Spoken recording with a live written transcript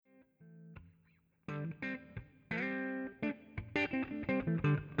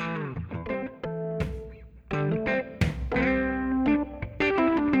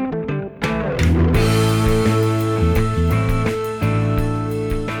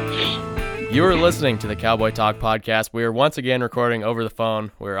You are listening to the Cowboy Talk podcast. We are once again recording over the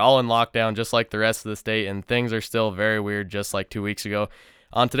phone. We're all in lockdown just like the rest of the state, and things are still very weird just like 2 weeks ago.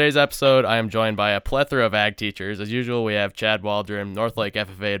 On today's episode, I am joined by a plethora of ag teachers. As usual, we have Chad Waldron, Northlake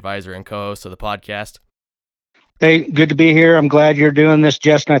FFA advisor and co-host of the podcast. Hey, good to be here. I'm glad you're doing this,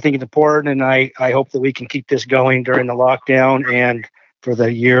 Justin. I think it's important, and I hope that we can keep this going during the lockdown and for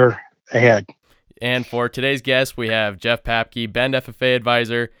the year ahead. And for today's guest, we have Jeff Papke, Bend FFA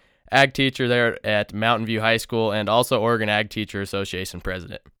advisor, ag teacher there at Mountain View High School, and also Oregon Ag Teacher Association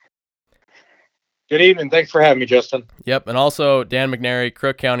president. Good evening. Thanks for having me, Justin. Yep, and also Dan McNary,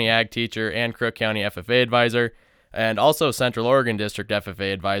 Crook County Ag Teacher and Crook County FFA advisor, and also Central Oregon District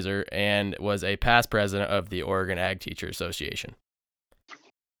FFA advisor, and was a past president of the Oregon Ag Teacher Association.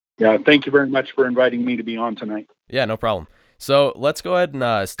 Yeah, thank you very much for inviting me to be on tonight. Yeah, no problem. So let's go ahead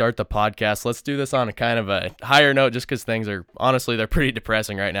and start the podcast. Let's do this on a kind of a higher note, just because things are, honestly, they're pretty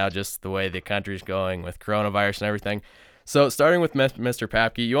depressing right now, just the way the country's going with coronavirus and everything. So starting with Mr.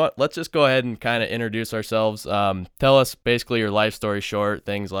 Papke, let's just go ahead and kind of introduce ourselves. Tell us basically your life story short,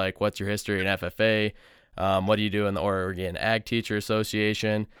 things like what's your history in FFA, what do you do in the Oregon Ag Teacher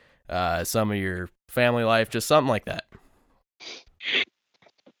Association, some of your family life, just something like that.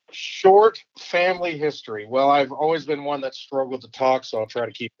 Short family history. Well, I've always been one that struggled to talk, so I'll try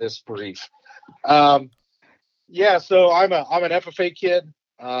to keep this brief. So I'm an FFA kid.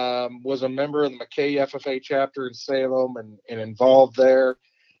 Was a member of the McKay FFA chapter in Salem and involved there,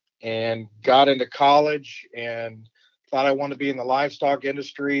 and got into college and thought I wanted to be in the livestock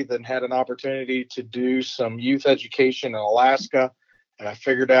industry. Then had an opportunity to do some youth education in Alaska, and I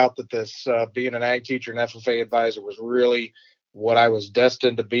figured out that this being an ag teacher and FFA advisor was really what I was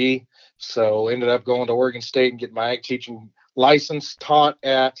destined to be. So ended up going to Oregon State and getting my ag teaching license. Taught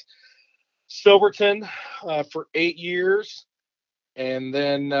at Silverton for 8 years, and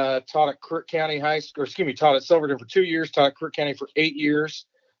then taught at Crook County taught at Silverton for 2 years, taught at Crook County for 8 years.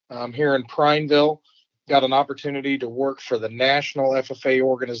 Here in Prineville, got an opportunity to work for the National FFA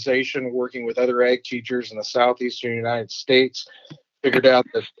organization, working with other ag teachers in the southeastern United States. Figured out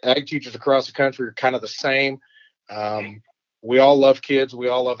that ag teachers across the country are kind of the same. We all love kids. We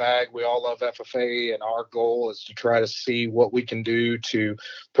all love ag. We all love FFA. And our goal is to try to see what we can do to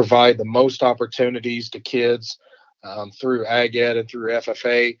provide the most opportunities to kids through ag ed and through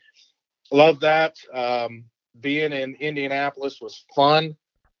FFA. Love that. Being in Indianapolis was fun.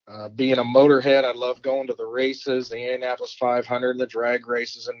 Being a motorhead, I love going to the races, the Indianapolis 500, the drag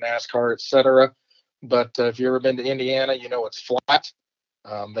races in NASCAR, etc. But if you've ever been to Indiana, you know it's flat.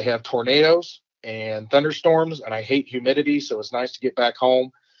 They have tornadoes and thunderstorms, and I hate humidity, so it's nice to get back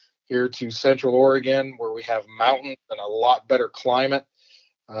home here to Central Oregon, where we have mountains and a lot better climate.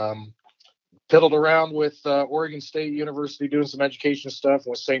 Fiddled around with Oregon State University doing some education stuff,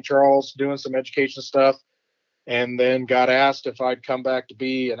 with St. Charles doing some education stuff, and then got asked if I'd come back to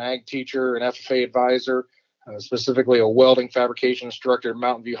be an ag teacher, an FFA advisor, specifically a welding fabrication instructor at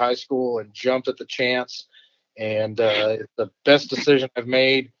Mountain View High School, and jumped at the chance. And it's the best decision I've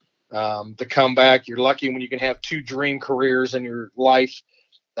made. To come back. You're lucky when you can have two dream careers in your life,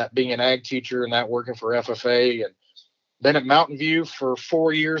 that being an ag teacher and that working for FFA. And been at Mountain View for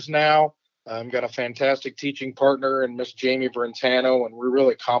 4 years now. Got a fantastic teaching partner in Miss Jamie Brentano, and we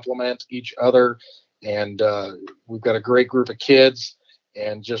really complement each other. And we've got a great group of kids,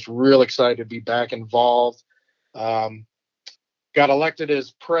 and just real excited to be back involved. Got elected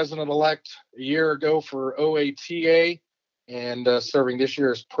as president-elect a year ago for OATA, and serving this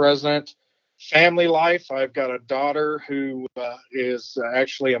year as president. Family life, I've got a daughter who is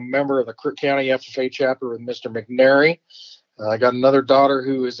actually a member of the Crook County FFA chapter with Mr. McNary. I got another daughter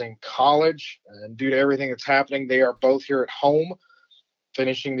who is in college, and due to everything that's happening, they are both here at home,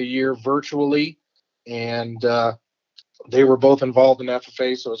 finishing the year virtually, and they were both involved in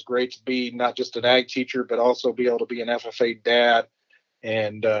FFA, so it's great to be not just an ag teacher, but also be able to be an FFA dad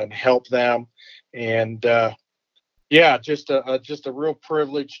and help them. And just a real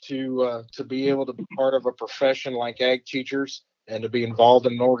privilege to be able to be part of a profession like ag teachers, and to be involved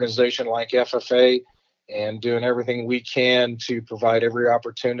in an organization like FFA, and doing everything we can to provide every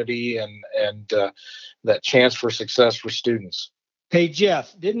opportunity and that chance for success for students. Hey,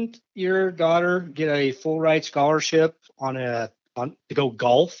 Jeff, didn't your daughter get a full ride scholarship to go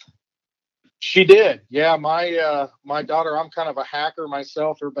golf? She did. Yeah, my daughter, I'm kind of a hacker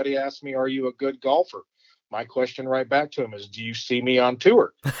myself. Everybody asks me, are you a good golfer? My question right back to him is, do you see me on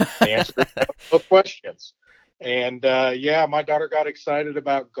tour? The answer is both questions. And my daughter got excited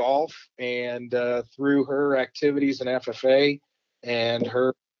about golf, and through her activities in FFA and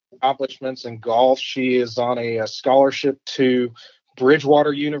her accomplishments in golf, she is on a scholarship to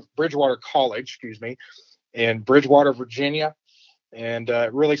Bridgewater College, excuse me, in Bridgewater, Virginia. And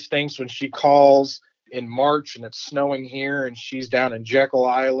it really stinks when she calls in March and it's snowing here and she's down in Jekyll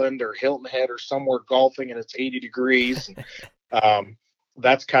Island or Hilton Head or somewhere golfing and it's 80 degrees.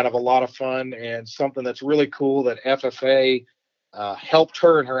 That's kind of a lot of fun and something that's really cool that FFA helped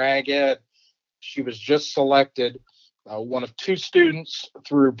her in her ag ed. She was just selected one of 2 students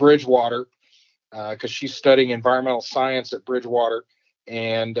through Bridgewater because she's studying environmental science at Bridgewater.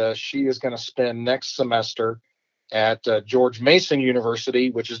 And she is going to spend next semester at George Mason University,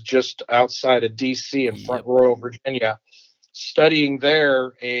 which is just outside of D.C. in Front Royal, Virginia, studying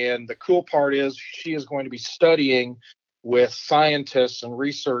there. And the cool part is she is going to be studying with scientists and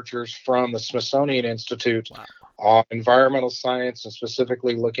researchers from the Smithsonian Institute on environmental science and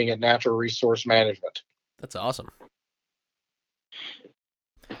specifically looking at natural resource management. That's awesome.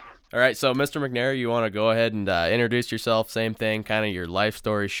 All right, so Mr. McNair, you want to go ahead and introduce yourself, same thing, kind of your life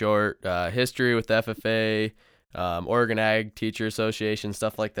story short, history with the FFA, Oregon Ag Teacher Association,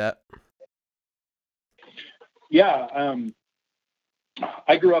 stuff like that? Yeah,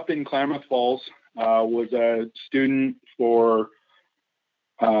 I grew up in Klamath Falls, was a student for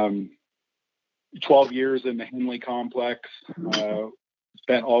 12 years in the Henley complex,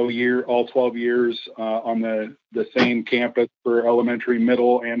 spent all 12 years on the same campus for elementary,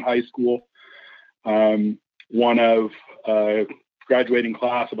 middle, and high school. One of graduating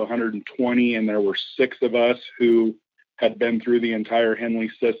class of 120, and there were 6 of us who had been through the entire Henley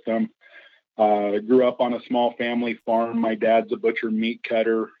system. Grew up on a small family farm. My dad's a butcher meat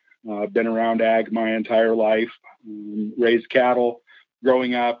cutter. Been around ag my entire life. Raised cattle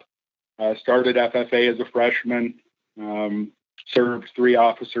growing up. Started FFA as a freshman. Served 3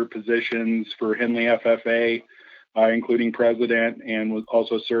 officer positions for Henley FFA, including president, and was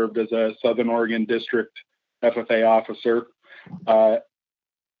also served as a Southern Oregon District FFA officer.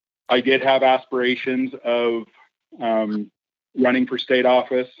 I did have aspirations of running for state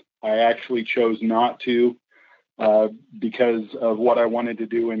office. I actually chose not to because of what I wanted to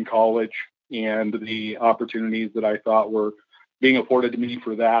do in college and the opportunities that I thought were being afforded to me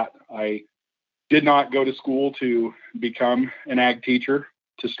for that. I did not go to school to become an ag teacher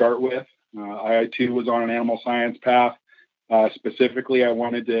to start with. I too was on an animal science path. Specifically, I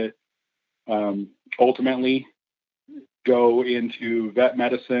wanted to ultimately go into vet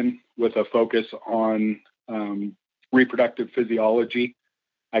medicine with a focus on reproductive physiology.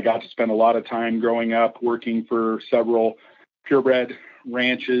 I got to spend a lot of time growing up working for several purebred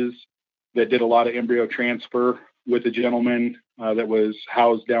ranches that did a lot of embryo transfer with a gentleman that was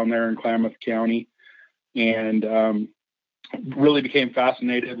housed down there in Klamath County, and really became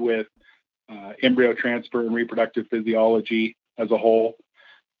fascinated with embryo transfer and reproductive physiology as a whole.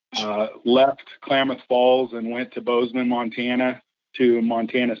 Left Klamath Falls and went to Bozeman, Montana, to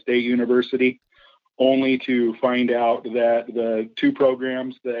Montana State University, only to find out that the 2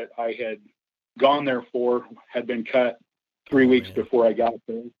 programs that I had gone there for had been cut 3 weeks before I got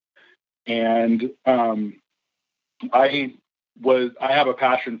there. And I have a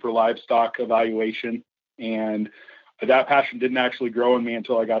passion for livestock evaluation, and that passion didn't actually grow in me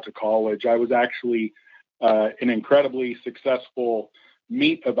until I got to college. I was actually an incredibly successful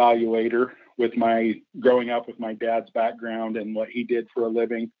meat evaluator growing up with my dad's background and what he did for a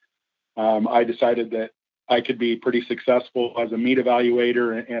living. I decided that I could be pretty successful as a meat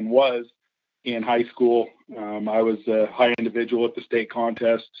evaluator and was in high school. I was a high individual at the state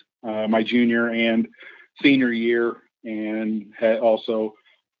contest my junior and senior year, and also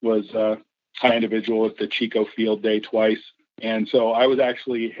was a high individual at the Chico Field Day twice. And so I was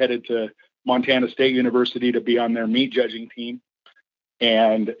actually headed to Montana State University to be on their meat judging team,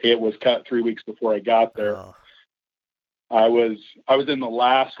 and it was cut 3 weeks before I got there. Oh. I was in the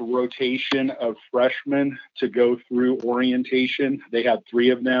last rotation of freshmen to go through orientation. They had 3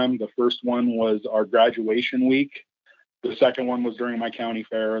 of them. The first one was our graduation week. The second one was during my county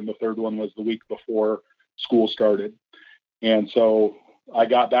fair, and the third one was the week before school started. And so I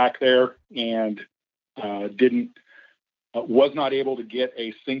got back there and was not able to get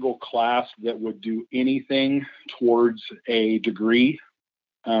a single class that would do anything towards a degree.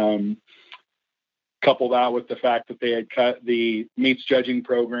 Couple that with the fact that they had cut the meats judging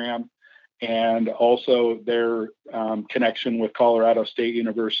program, and also their connection with Colorado State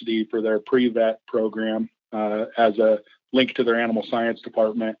University for their pre-vet program as a link to their animal science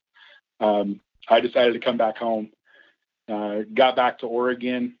department. I decided to come back home, got back to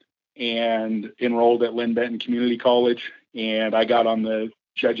Oregon, and enrolled at Lynn Benton Community College, and I got on the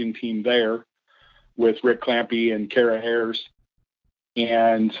judging team there with Rick Clampy and Kara Ayers.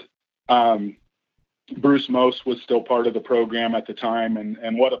 And Bruce Most was still part of the program at the time,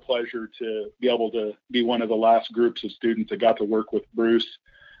 and what a pleasure to be able to be one of the last groups of students that got to work with Bruce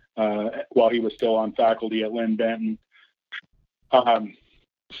while he was still on faculty at Lynn Benton.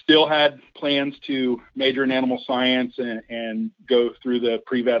 Still had plans to major in animal science and go through the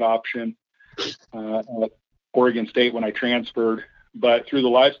pre-vet option at Oregon State when I transferred. But through the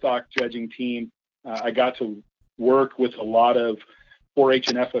livestock judging team, I got to work with a lot of 4-H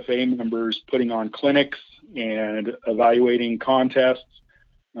and FFA members putting on clinics and evaluating contests,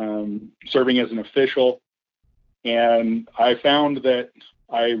 serving as an official. And I found that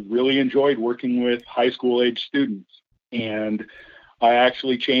I really enjoyed working with high school age students. And I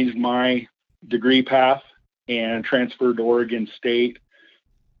actually changed my degree path and transferred to Oregon State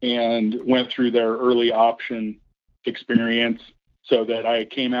and went through their early option experience so that I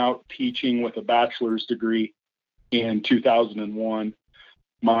came out teaching with a bachelor's degree in 2001.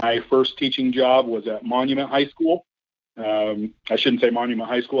 My first teaching job was at Monument High School. I shouldn't say Monument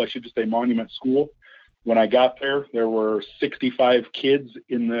High School. I should just say Monument School. When I got there, there were 65 kids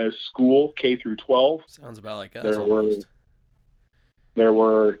in the school, K through 12. Sounds about like us. There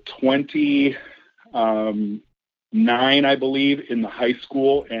were 29, I believe, in the high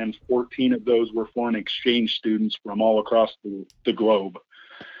school, and 14 of those were foreign exchange students from all across the globe.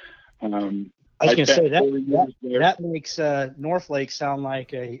 I was going to say that makes North Lake sound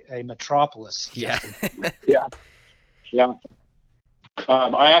like a metropolis. Yeah. Yeah.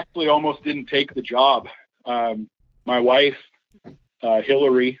 I actually almost didn't take the job. My wife,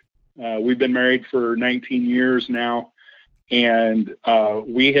 Hillary, we've been married for 19 years now, and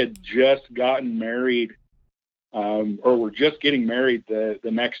we had just gotten married, or were just getting married the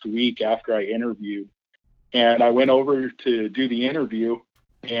next week after I interviewed. And I went over to do the interview,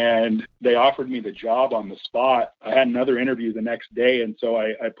 and they offered me the job on the spot. I had another interview the next day, and so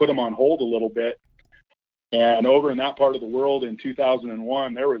I put them on hold a little bit. And over in that part of the world in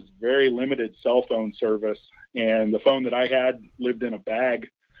 2001, there was very limited cell phone service. And the phone that I had lived in a bag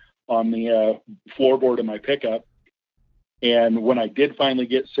on the floorboard of my pickup. And when I did finally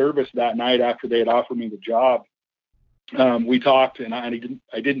get service that night after they had offered me the job, we talked, and I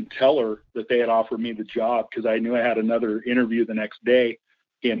didn't tell her that they had offered me the job because I knew I had another interview the next day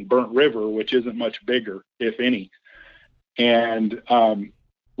in Burnt River, which isn't much bigger, if any. And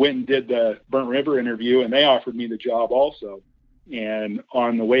went and did the Burnt River interview, and they offered me the job also. And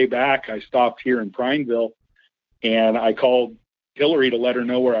on the way back, I stopped here in Prineville, and I called Hillary to let her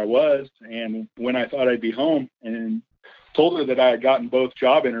know where I was and when I thought I'd be home, and told her that I had gotten both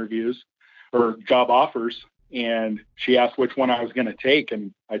job interviews or job offers. And she asked which one I was going to take.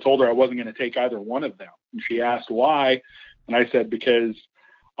 And I told her I wasn't going to take either one of them. And she asked why. And I said, because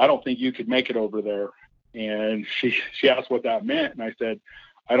I don't think you could make it over there. And she asked what that meant. And I said,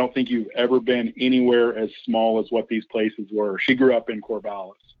 I don't think you've ever been anywhere as small as what these places were. She grew up in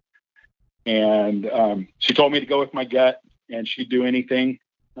Corvallis. And she told me to go with my gut, and she'd do anything.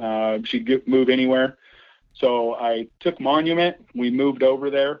 She'd move anywhere. So I took Monument. We moved over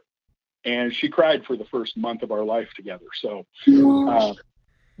there, and she cried for the first month of our life together. So,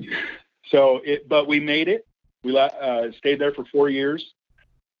 but we made it. We stayed there for 4 years.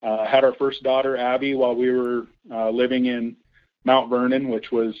 Had our first daughter, Abby, while we were living in Mount Vernon,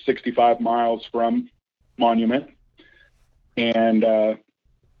 which was 65 miles from Monument. And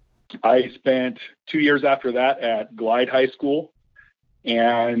I spent 2 years after that at Glide High School.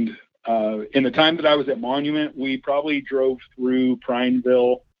 And in the time that I was at Monument, we probably drove through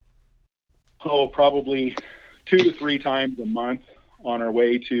Prineville, probably 2 to 3 times a month on our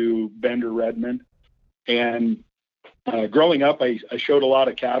way to Bender Redmond. And growing up, I showed a lot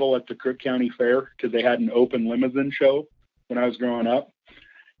of cattle at the Crook County Fair because they had an open limousine show when I was growing up.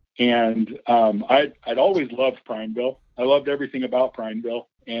 And I'd always loved Prineville. I loved everything about Prineville.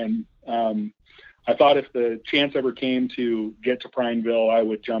 And I thought if the chance ever came to get to Prineville, I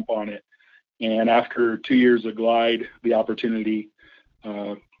would jump on it. And after 2 years of Glide, the opportunity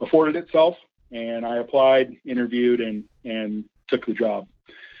afforded itself, and I applied, interviewed, and took the job.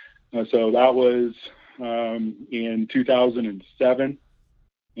 So that was in 2007,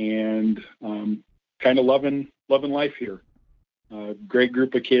 and kind of loving life here. Great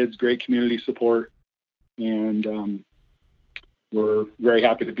group of kids, great community support, and we're very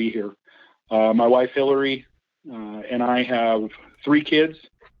happy to be here. My wife, Hillary, and I have 3 kids.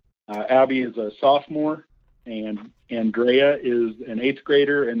 Abby is a sophomore, and Andrea is an 8th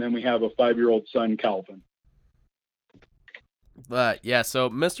grader, and then we have a 5-year-old son, Calvin. But yeah, so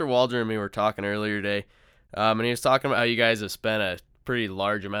Mr. Waldron and me were talking earlier today, and he was talking about how you guys have spent a pretty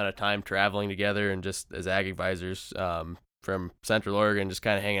large amount of time traveling together and just as ag advisors, from Central Oregon, just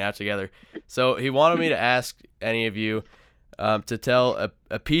kind of hanging out together. So he wanted me to ask any of you to tell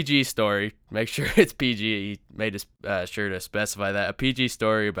a PG story. Make sure it's PG. He made sure to specify that. A PG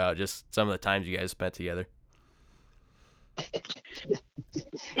story about just some of the times you guys spent together.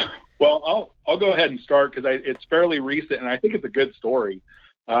 Well, I'll go ahead and start because it's fairly recent, and I think it's a good story.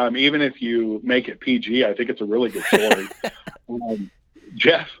 Even if you make it PG, I think it's a really good story.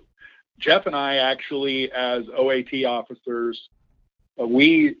 Jeff and I actually, as OAT officers,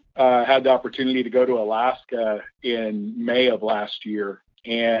 we had the opportunity to go to Alaska in May of last year,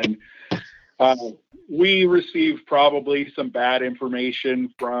 and we received probably some bad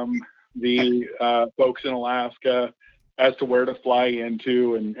information from the folks in Alaska as to where to fly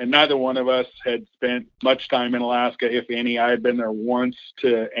into, and neither one of us had spent much time in Alaska, if any. I had been there once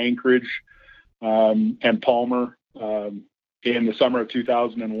to Anchorage and Palmer in the summer of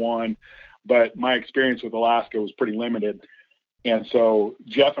 2001, but my experience with Alaska was pretty limited. And so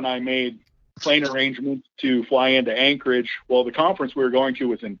Jeff and I made plane arrangements to fly into Anchorage. Well, the conference we were going to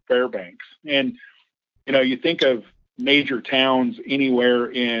was in Fairbanks. And, you think of major towns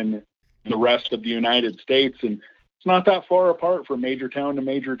anywhere in the rest of the United States, and it's not that far apart from major town to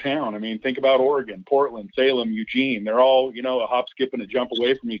major town. I mean, think about Oregon, Portland, Salem, Eugene. They're all, a hop, skip, and a jump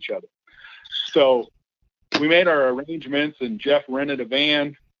away from each other. So we made our arrangements, and Jeff rented a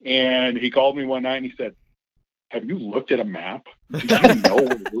van, and he called me one night and he said, "Have you looked at a map? Do you know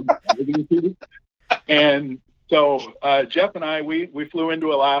where we're driving to?" And so Jeff and I, we flew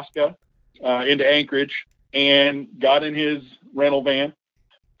into Alaska, into Anchorage, and got in his rental van.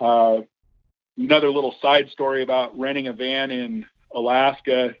 Another little side story about renting a van in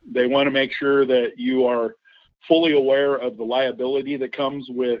Alaska: they want to make sure that you are fully aware of the liability that comes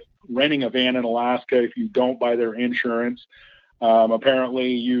with renting a van in Alaska if you don't buy their insurance. Apparently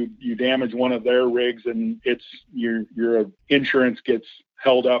you damage one of their rigs and it's your insurance gets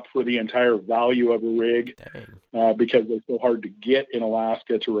held up for the entire value of a rig, because they're so hard to get in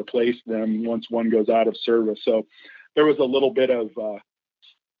Alaska to replace them once one goes out of service. So there was a little bit of,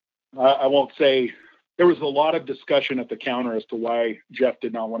 I won't say, there was a lot of discussion at the counter as to why Jeff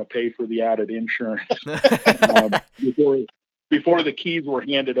did not want to pay for the added insurance before the keys were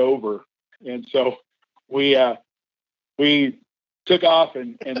handed over. And so we took off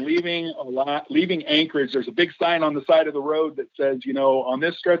and leaving Anchorage. There's a big sign on the side of the road that says, on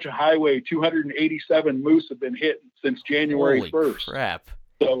this stretch of highway, 287 moose have been hit since January 1st. Holy crap.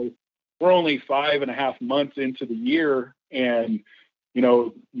 So we're only 5.5 months into the year, and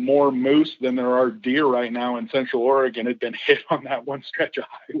more moose than there are deer right now in Central Oregon had been hit on that one stretch of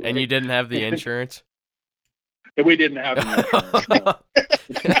highway. And you didn't have the insurance? And we didn't have the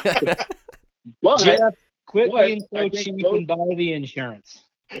insurance. Well, Jeff, quit being so cheap and buy the insurance.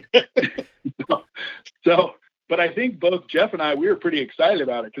 But I think both Jeff and I, we were pretty excited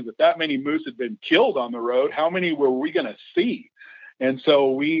about it, because if that many moose had been killed on the road, how many were we going to see? And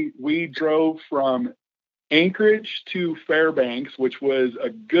so we drove from Anchorage to Fairbanks, which was a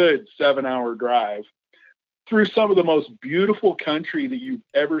good 7-hour drive, through some of the most beautiful country that you've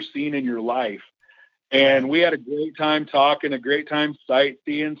ever seen in your life. And we had a great time talking, a great time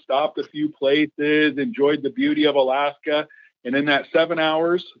sightseeing, stopped a few places, enjoyed the beauty of Alaska. And in that 7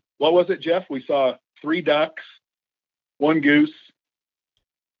 hours, what was it, Jeff? We saw 3 ducks, 1 goose.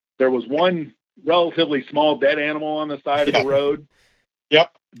 There was 1 relatively small dead animal on the side of the road.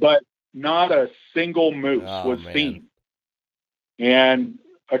 Yep. But not a single moose was seen. And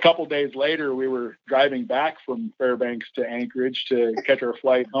a couple days later, we were driving back from Fairbanks to Anchorage to catch our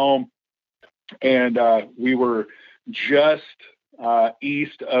flight home. And we were just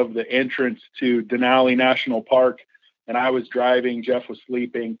east of the entrance to Denali National Park. And I was driving, Jeff was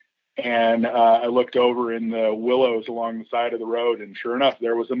sleeping. And I looked over in the willows along the side of the road, and sure enough,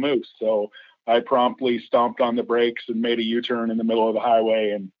 there was a moose. So I promptly stomped on the brakes and made a U-turn in the middle of the highway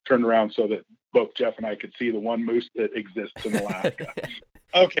and turned around so that both Jeff and I could see the one moose that exists in Alaska.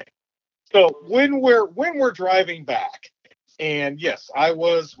 Okay. So when we're driving back, and yes, I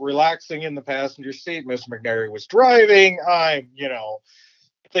was relaxing in the passenger seat. Mr. McNary was driving. I'm,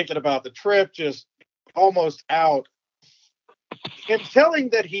 thinking about the trip, just almost out. Him telling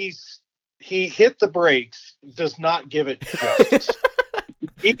that he hit the brakes does not give it justice.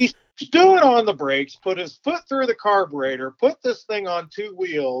 He stood on the brakes, put his foot through the carburetor, put this thing on 2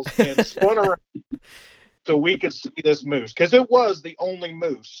 wheels, and spun around so we could see this moose, because it was the only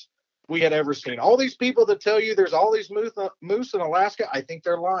moose we had ever seen. All these people that tell you there's all these moose in Alaska, I think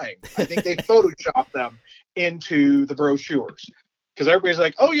they're lying. I think they photoshopped them into the brochures, because everybody's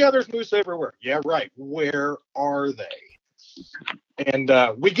like, "Oh yeah, there's moose everywhere." Yeah, right. Where are they? And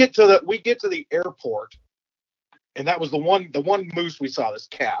we get to the airport, And that was the one moose we saw, this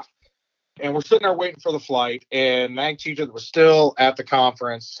calf. And we're sitting there waiting for the flight, and ag teacher that was still at the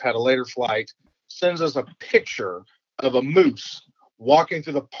conference, had a later flight, sends us a picture of a moose walking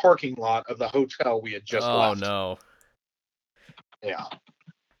through the parking lot of the hotel we had just left. Oh no. Yeah.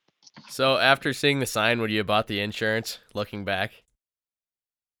 So after seeing the sign, would you have bought the insurance, looking back?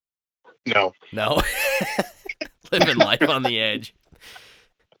 No. No. Living life on the edge.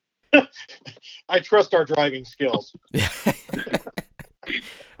 I trust our driving skills.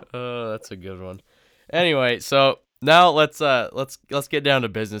 Oh, that's a good one. Anyway, so now let's get down to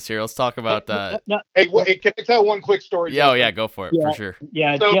business here. Let's talk about Hey, can I tell one quick story? Yeah, oh, Justin? yeah, go for it, Yeah. for sure.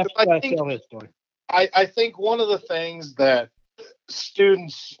 Yeah, So, Jeff, I think- tell his story. I think one of the things that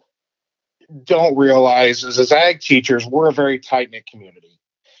students don't realize is, as ag teachers, we're a very tight-knit community.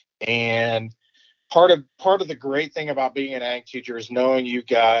 And part of the great thing about being an ag teacher is knowing you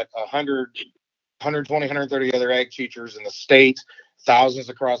got 100, 120, 130 other ag teachers in the state, thousands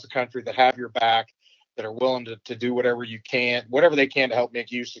across the country that have your back, that are willing to do whatever they can to help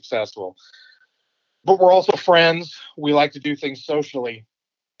make you successful. But we're also friends. We like to do things socially.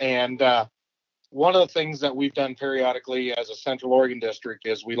 And one of the things that we've done periodically as a Central Oregon district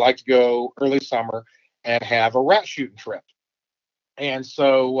is we like to go early summer and have a rat shooting trip. And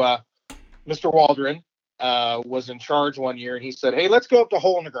so Mr. Waldron was in charge one year, and he said, hey, let's go up to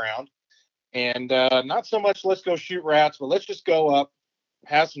Hole in the Ground. And not so much let's go shoot rats, but let's just go up,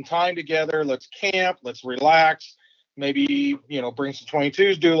 have some time together. Let's camp. Let's relax. Maybe, bring some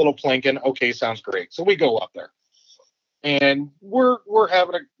 22s, do a little plinking. Okay, sounds great. So we go up there. And we're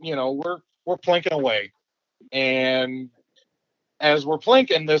having we're plinking away. And as we're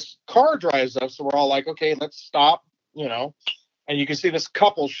plinking, this car drives up. So we're all like, okay, let's stop, and you can see this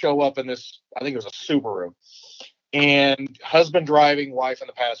couple show up in this, I think it was a Subaru, and husband driving, wife in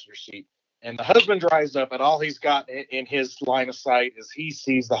the passenger seat. And the husband drives up, and all he's got in his line of sight is he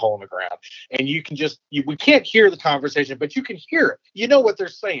sees the hole in the ground. And you can we can't hear the conversation, but you can hear it. You know what they're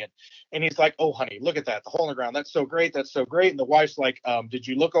saying. And he's like, oh, honey, look at that. The hole in the ground. That's so great. That's so great. And the wife's like, did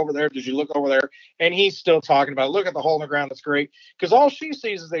you look over there? Did you look over there? And he's still talking about, look at the hole in the ground. That's great. Because all she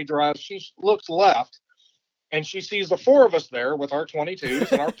sees as they drive, she looks left, and she sees the four of us there with our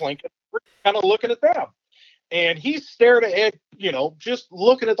 22s and our Plinket. We're kind of looking at them. And he stared ahead, just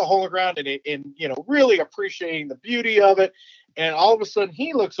looking at the hole in the ground and really appreciating the beauty of it. And all of a sudden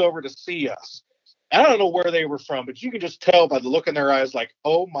he looks over to see us. I don't know where they were from, but you can just tell by the look in their eyes, like,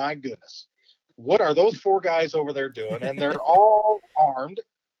 oh my goodness, what are those four guys over there doing? And they're all armed.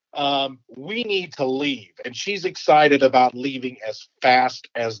 We need to leave. And she's excited about leaving as fast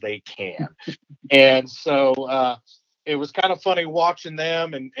as they can. And so, it was kind of funny watching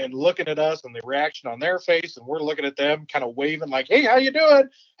them and looking at us and the reaction on their face, and we're looking at them kind of waving like, hey, how you doing?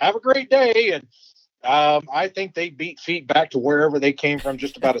 Have a great day. And I think they beat feet back to wherever they came from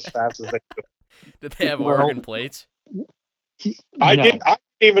just about as fast as they could. Did they have Oregon plates? I didn't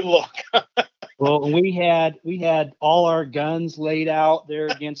even look. Well, we had all our guns laid out there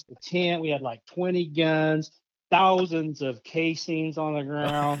against the tent. We had like 20 guns, thousands of casings on the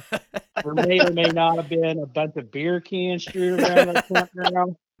ground. There may or may not have been a bunch of beer cans strewn around the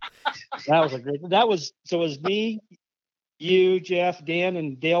campground. That was it was me, you, Jeff, Dan,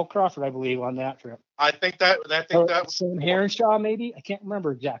 and Dale Crawford, I believe, on that trip. I think that was Sam Heronshaw, maybe. I can't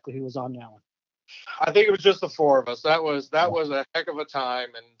remember exactly who was on that one. I think it was just the four of us. That was a heck of a time,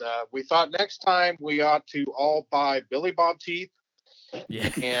 and we thought next time we ought to all buy Billy Bob teeth, Yeah.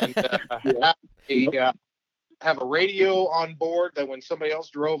 and have a radio on board that when somebody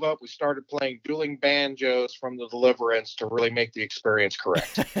else drove up, we started playing dueling banjos from the Deliverance to really make the experience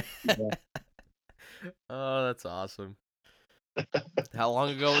correct. Oh, that's awesome. How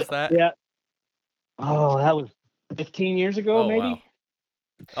long ago was that? Yeah. Oh, that was 15 years ago, Oh, maybe. wow.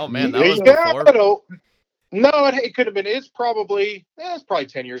 Oh man, that was before. No, it could have been. It's probably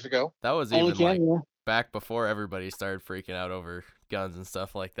 10 years ago. That was Only even like 10, yeah. back before everybody started freaking out over guns and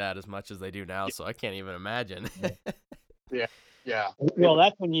stuff like that as much as they do now. So I can't even imagine. Yeah. Well,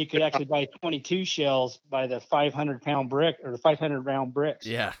 that's when you could actually buy 22 shells by the 500-pound brick or the 500-round bricks.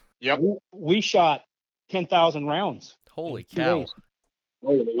 Yeah. Yep. We shot 10,000 rounds. Holy in 2 cow. days.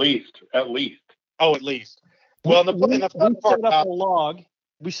 Oh, at least. Oh, at least. Well, the fun part about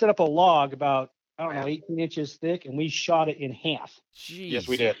we set up a log about, I don't know, 18 inches thick, and we shot it in half. Jeez. yes,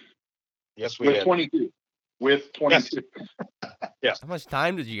 we did. With 22. With 22. Yes. How much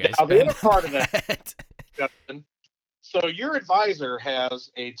time did you guys Now, the spend? other part of that? Justin, so your advisor has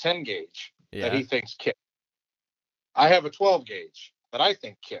a 10 gauge that Yeah. he thinks kicks. I have a 12 gauge that I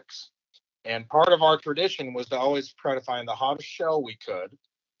think kicks. And part of our tradition was to always try to find the hottest shell we could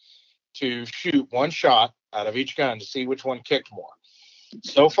to shoot one shot out of each gun to see which one kicked more.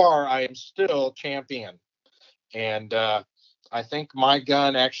 So far, I am still champion. And I think my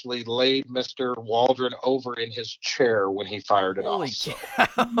gun actually laid Mr. Waldron over in his chair when he fired it Holy off. So.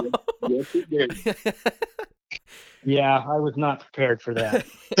 cow. Yes, it did. Yeah, I was not prepared for that.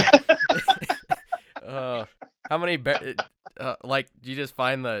 How many like do you just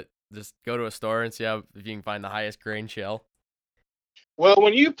just go to a store and see if you can find the highest grain shell? Well,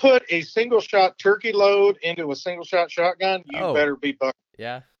 when you put a single shot turkey load into a single shot shotgun, you better be buck.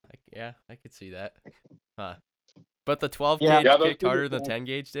 Yeah, I could see that. Huh. But the 12 Yeah. gauge kicked harder than the 10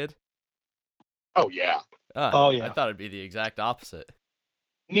 gauge did? Oh yeah. Oh, yeah. I thought it'd be the exact opposite.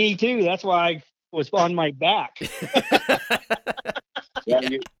 Me too. That's why I was on my back. Yeah,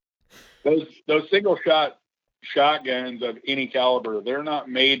 those single shot shotguns of any caliber, they're not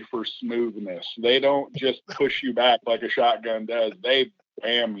made for smoothness. They don't just push you back like a shotgun does. They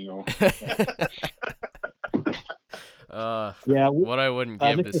bam you. Yeah. What I wouldn't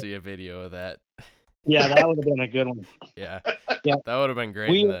give to see a video of that. Yeah, that would have been a good one. Yeah. Yeah. That would have been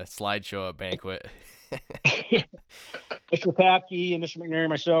great in the slideshow at Banquet. Mr. Papke and Mr. McNair and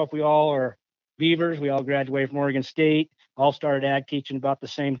myself, we all are Beavers. We all graduated from Oregon State. All started ag teaching about the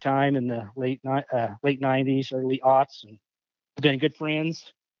same time in the late 90s, early aughts, and been good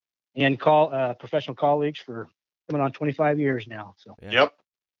friends and professional colleagues for coming on 25 years now. So Yeah. Yep.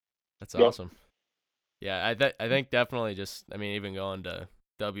 That's awesome. Yeah, I think definitely even going to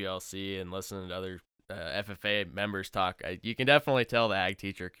WLC and listening to other FFA members talk, you can definitely tell the ag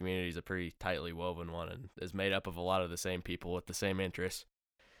teacher community is a pretty tightly woven one and is made up of a lot of the same people with the same interests.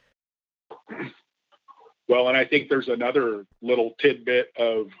 Well, and I think there's another little tidbit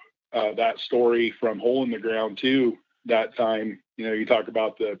of that story from Hole in the Ground too. That time, you talk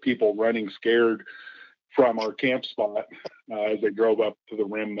about the people running scared from our camp spot as they drove up to the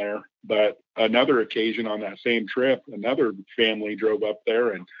rim there. But another occasion on that same trip, another family drove up there,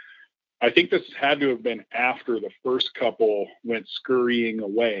 and I think this had to have been after the first couple went scurrying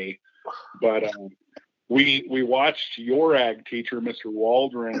away. But we watched your ag teacher, Mr.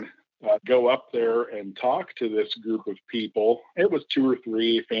 Waldron, go up there and talk to this group of people. It was 2 or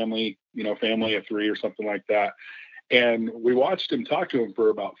 3 family of 3 or something like that. And we watched him talk to him for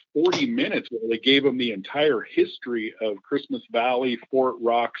about 40 minutes where they gave him the entire history of Christmas Valley, Fort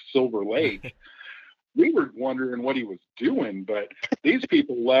Rock, Silver Lake. We were wondering what he was doing, but these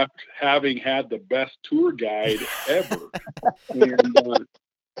people left having had the best tour guide ever. And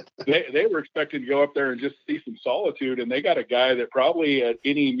they were expecting to go up there and just see some solitude, and they got a guy that probably at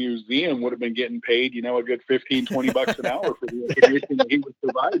any museum would have been getting paid, a good $15-20 an hour for the information that he was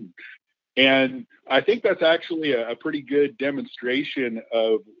providing. And I think that's actually a pretty good demonstration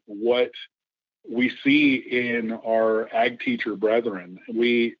of what we see in our ag teacher brethren.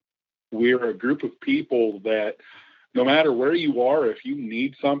 We're a group of people that no matter where you are, if you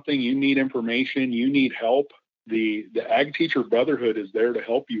need something, you need information, you need help, the ag teacher brotherhood is there to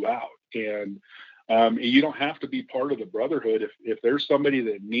help you out. And you don't have to be part of the brotherhood. If there's somebody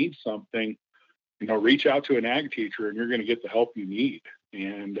that needs something, reach out to an ag teacher and you're going to get the help you need.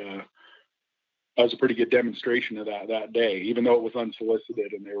 And that was a pretty good demonstration of that day, even though it was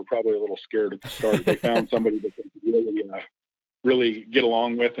unsolicited and they were probably a little scared at the start. They found somebody that they could really get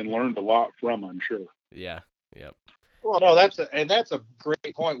along with and learned a lot from, I'm sure. Yeah. Yep. Well, no, that's a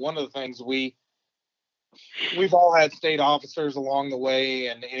great point. One of the things we've all had state officers along the way,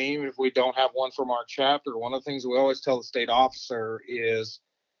 and even if we don't have one from our chapter, one of the things we always tell the state officer is,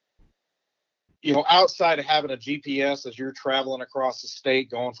 outside of having a GPS as you're traveling across the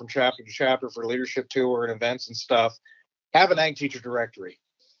state, going from chapter to chapter for leadership tour and events and stuff, have an ag teacher directory.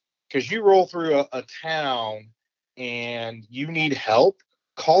 Because you roll through a town and you need help,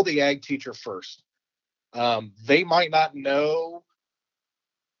 call the ag teacher first. They might not know,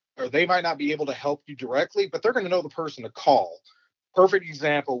 or they might not be able to help you directly, but they're going to know the person to call. Perfect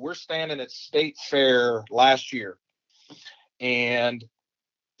example, we're standing at State Fair last year, and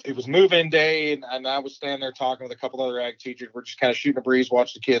it was move-in day, and I was standing there talking with a couple other ag teachers. We're just kind of shooting a breeze,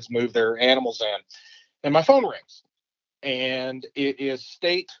 watch the kids move their animals in, and my phone rings, and it is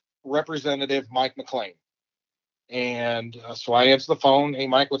State Representative Mike McLean. And so I answer the phone. Hey,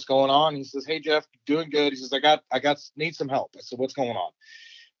 Mike, what's going on? He says, hey, Jeff, doing good. He says, I need some help. I said, what's going on?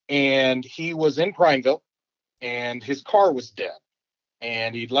 And he was in Prineville, and his car was dead,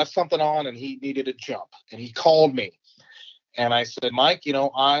 and he'd left something on, and he needed a jump, and he called me. And I said, Mike,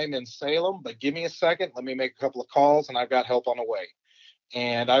 I'm in Salem, but give me a second. Let me make a couple of calls, and I've got help on the way.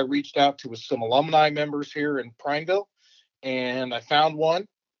 And I reached out to some alumni members here in Prineville, and I found one.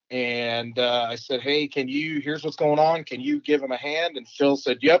 And I said, hey, here's what's going on. Can you give him a hand? And Phil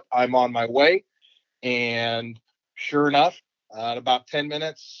said, yep, I'm on my way. And sure enough, in about 10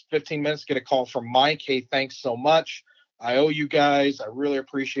 minutes, 15 minutes, get a call from Mike. Hey, thanks so much. I owe you guys. I really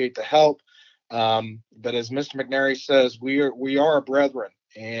appreciate the help. But as Mr. McNary says, we are a brethren,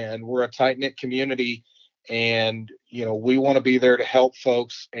 and we're a tight knit community, and we want to be there to help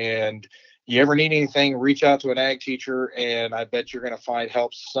folks. And you ever need anything, reach out to an ag teacher, and I bet you're going to find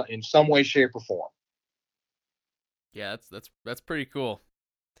help in some way, shape, or form. Yeah, that's pretty cool.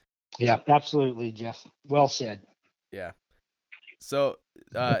 Yeah, absolutely, Jeff. Well said. Yeah. So,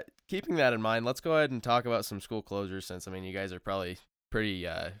 keeping that in mind, let's go ahead and talk about some school closures, since you guys are probably pretty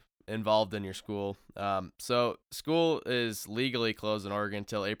involved in your school. So school is legally closed in Oregon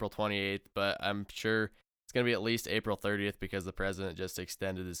until April 28th, but I'm sure it's going to be at least April 30th because the president just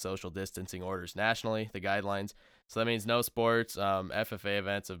extended his social distancing orders nationally, the guidelines. So that means no sports. FFA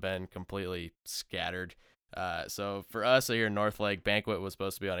events have been completely scattered. So for us here in North Lake, banquet was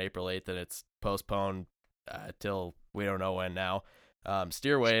supposed to be on April 8th, and it's postponed till we don't know when now.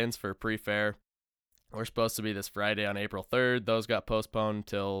 Steer weigh-ins for pre-fair were supposed to be this Friday on April 3rd. Those got postponed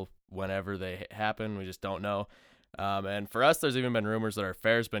till whenever they happen. We just don't know. And for us, there's even been rumors that our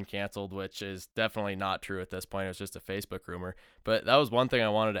fair's been canceled, which is definitely not true at this point. It was just a Facebook rumor. But that was one thing I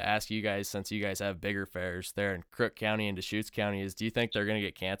wanted to ask you guys, since you guys have bigger fairs there in Crook County and Deschutes County, is do you think they're going to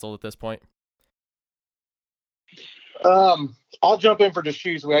get canceled at this point? I'll jump in for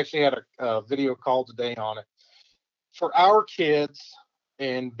Deschutes. We actually had a video call today on it. For our kids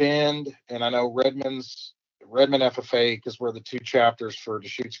in Bend, and I know Redmond FFA, because we're the two chapters for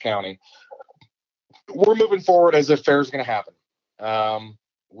Deschutes County, we're moving forward as if fair's going to happen.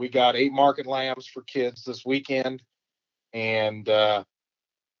 We got 8 market lambs for kids this weekend, and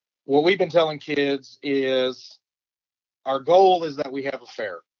what we've been telling kids is our goal is that we have a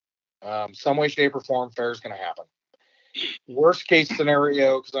fair. Some way, shape, or form, fair is going to happen. Worst case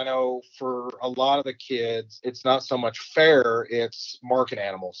scenario, because I know for a lot of the kids, it's not so much fair, it's market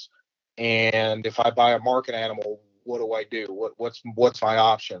animals. And if I buy a market animal, what do I do? What's my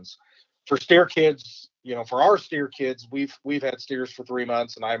options? For steer kids, for our steer kids, we've had steers for 3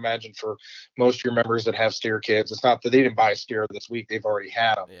 months, and I imagine for most of your members that have steer kids, it's not that they didn't buy a steer this week, they've already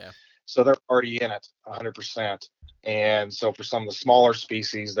had them. Yeah. So they're already in it 100%. And so for some of the smaller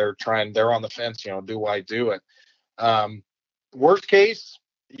species, they're on the fence, do I do it? Worst case,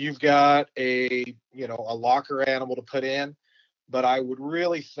 you've got a locker animal to put in, but I would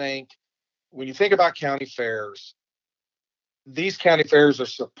really think, when you think about county fairs, these county fairs are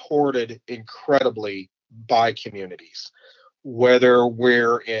supported incredibly by communities, whether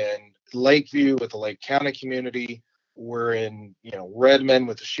we're in Lakeview with the Lake County community, we're in, Redmond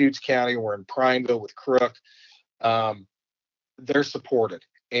with the Deschutes County, we're in Prineville with Crook. They're supported.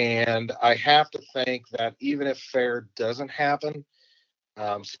 And I have to think that even if fair doesn't happen,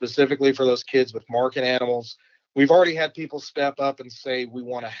 specifically for those kids with market animals, we've already had people step up and say, we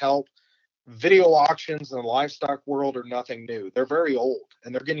want to help. Video auctions in the livestock world are nothing new. They're very old,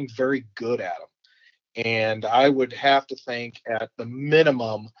 and they're getting very good at them. And I would have to think, at the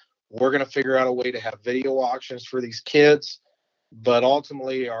minimum, we're going to figure out a way to have video auctions for these kids. But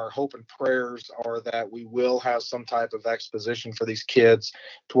ultimately, our hope and prayers are that we will have some type of exposition for these kids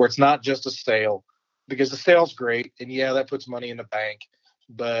to where it's not just a sale, because the sale's great. And yeah, that puts money in the bank.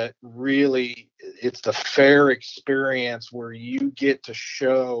 But really, it's the fair experience where you get to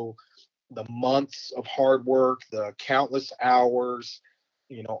show the months of hard work, the countless hours,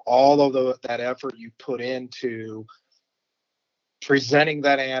 all of that effort you put into presenting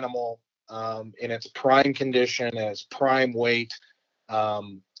that animal in its prime condition, its prime weight,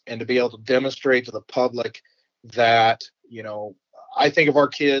 and to be able to demonstrate to the public that, I think of our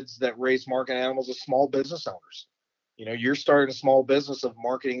kids that raise market animals as small business owners. You're starting a small business of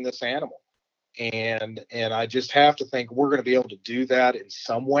marketing this animal. And I just have to think we're going to be able to do that in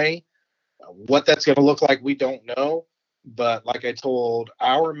some way. What that's going to look like, we don't know. But like I told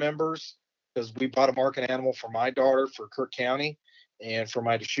our members, because we bought a market animal for my daughter for Crook County, and for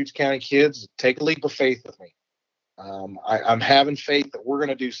my Deschutes County kids, take a leap of faith with me. I'm having faith that we're going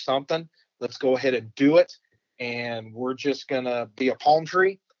to do something. Let's go ahead and do it. And we're just going to be a palm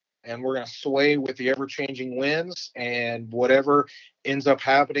tree, and we're going to sway with the ever-changing winds. And whatever ends up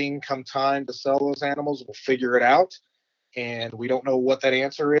happening come time to sell those animals, we'll figure it out. And we don't know what that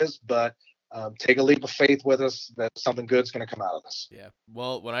answer is, but take a leap of faith with us that something good's going to come out of this. Yeah.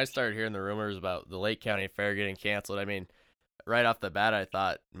 Well, when I started hearing the rumors about the Lake County Fair getting canceled, right off the bat, I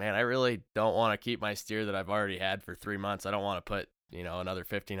thought, man, I really don't want to keep my steer that I've already had for 3 months. I don't want to put, another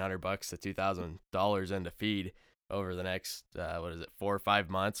 $1,500 to $2,000 into feed over the next, 4 or 5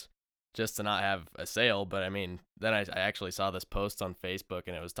 months just to not have a sale. But then I actually saw this post on Facebook,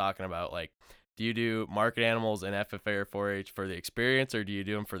 and it was talking about, like, do you do market animals in FFA or 4-H for the experience, or do you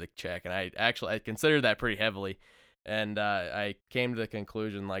do them for the check? And I considered that pretty heavily, and I came to the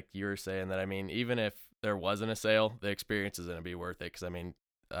conclusion, like you were saying, that I mean, even if there wasn't a sale, the experience is going to be worth it. Because I mean,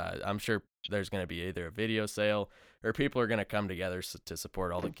 I'm sure there's going to be either a video sale or people are going to come together to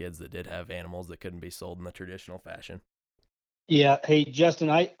support all the kids that did have animals that couldn't be sold in the traditional fashion. Yeah. Hey, Justin,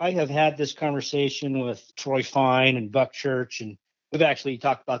 I have had this conversation with Troy Fine and Buck Church, and we've actually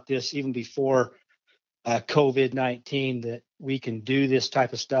talked about this even before COVID-19, that we can do this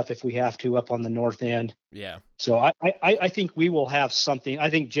type of stuff if we have to up on the north end. Yeah. So I think we will have something. I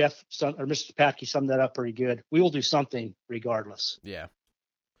think Jeff or Mr. Patke summed that up pretty good. We will do something regardless. Yeah.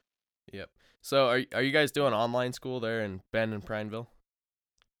 Yep. So are you guys doing online school there in Bend and Prineville?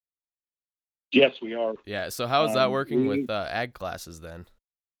 Yes, we are. Yeah. So how is that working with ag classes then?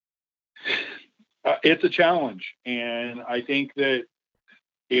 It's a challenge, and I think that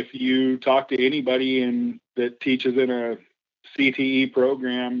if you talk to anybody that teaches in a CTE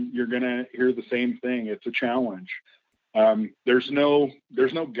program, you're going to hear the same thing. It's a challenge. There's no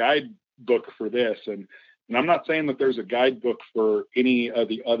guidebook for this, and I'm not saying that there's a guidebook for any of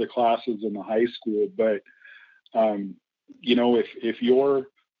the other classes in the high school, but if you're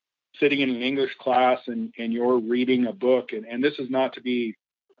sitting in an English class and you're reading a book, and this is not to be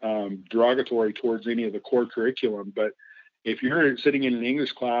derogatory towards any of the core curriculum, but if you're sitting in an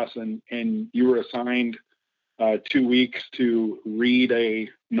English class and you were assigned 2 weeks to read a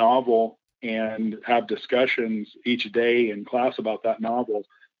novel and have discussions each day in class about that novel,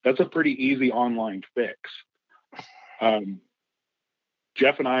 that's a pretty easy online fix.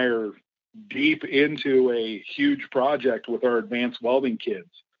 Jeff and I are deep into a huge project with our advanced welding kids,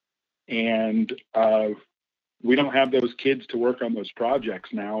 and we don't have those kids to work on those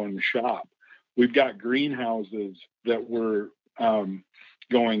projects now in the shop. We've got greenhouses that we're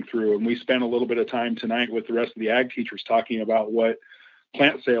going through, and we spent a little bit of time tonight with the rest of the ag teachers talking about what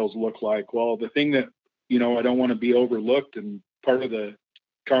plant sales look like. Well, the thing that, I don't want to be overlooked, and part of the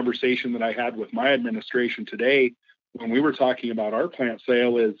conversation that I had with my administration today when we were talking about our plant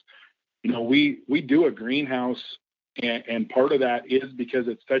sale is, we do a greenhouse, and part of that is because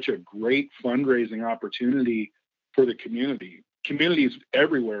it's such a great fundraising opportunity for the community. Communities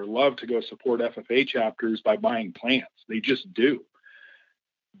everywhere love to go support FFA chapters by buying plants. They just do.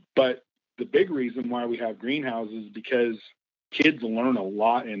 But the big reason why we have greenhouses is because kids learn a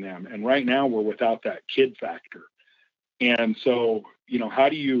lot in them. And right now we're without that kid factor. And so, how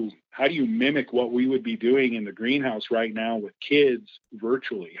do you mimic what we would be doing in the greenhouse right now with kids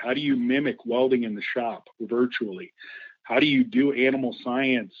virtually? How do you mimic welding in the shop virtually? How do you do animal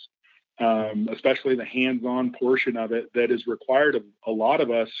science, especially the hands-on portion of it that is required of a lot of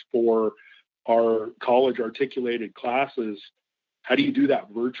us for our college articulated classes? How do you do that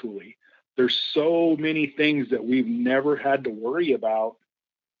virtually? There's so many things that we've never had to worry about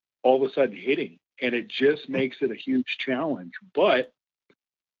all of a sudden hitting, and it just makes it a huge challenge. But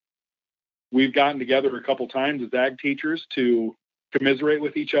we've gotten together a couple times as ag teachers to commiserate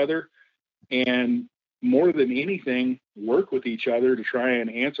with each other, and more than anything, work with each other to try and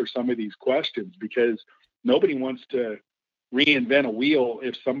answer some of these questions, because nobody wants to reinvent a wheel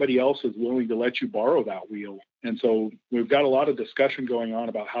if somebody else is willing to let you borrow that wheel. And so we've got a lot of discussion going on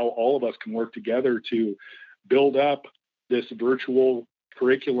about how all of us can work together to build up this virtual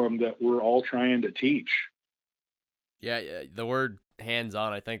curriculum that we're all trying to teach. Yeah, the word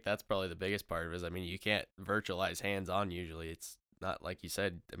hands-on, I think that's probably the biggest part of it. I mean, you can't virtualize hands-on usually. It's not like you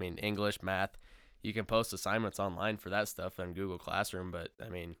said, I mean, English, math, you can post assignments online for that stuff on Google Classroom, but I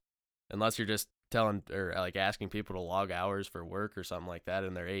mean, unless you're just telling or like asking people to log hours for work or something like that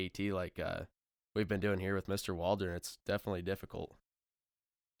in their AET, like we've been doing here with Mr. Waldron, it's definitely difficult.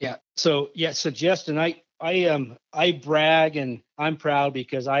 Yeah. So Justin, I brag and I'm proud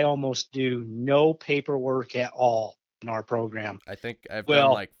because I almost do no paperwork at all in our program. I think I've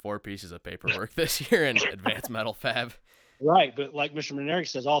done like 4 pieces of paperwork this year in Advanced Metal Fab. Right, but like Mr. Manerick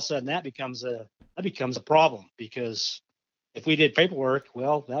says, all of a sudden that becomes a problem, because if we did paperwork,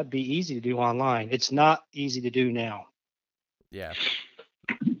 well, that'd be easy to do online. It's not easy to do now. Yeah.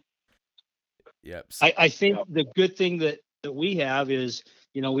 Yep. I think the good thing that we have is,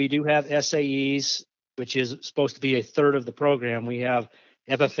 we do have SAEs, which is supposed to be a third of the program. We have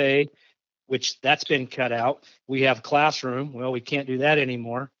FFA, which that's been cut out. We have classroom. Well, we can't do that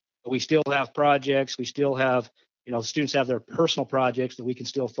anymore, but we still have projects. We still have, students have their personal projects that we can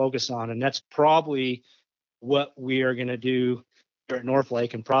still focus on. And that's probably what we are going to do here at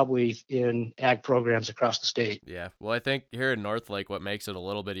Northlake, and probably in ag programs across the state. Yeah. Well, I think here in Northlake, what makes it a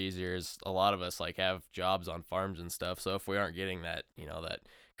little bit easier is a lot of us like have jobs on farms and stuff. So if we aren't getting that, that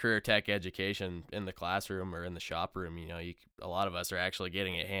career tech education in the classroom or in the shop room. You know, a lot of us are actually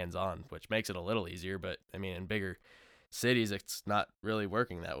getting it hands on, which makes it a little easier. But I mean, in bigger cities, it's not really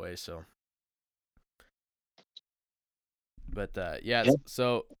working that way. So, but yeah, Yep.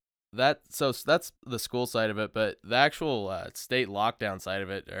 so that's the school side of it. But the actual state lockdown side of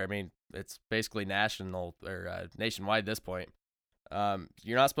it, or I mean, it's basically national or nationwide at this point.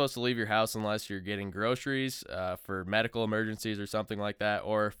 You're not supposed to leave your house unless you're getting groceries for medical emergencies or something like that,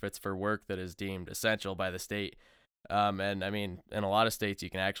 or if it's for work that is deemed essential by the state. And I mean, in a lot of states, you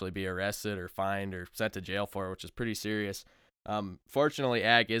can actually be arrested or fined or sent to jail for it, which is pretty serious. Fortunately,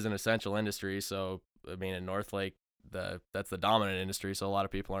 ag is an essential industry, so I mean, in Northlake, that's the dominant industry, so a lot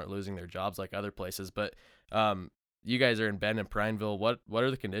of people aren't losing their jobs like other places. But you guys are in Bend and Prineville. What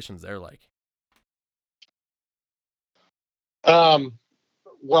are the conditions there like?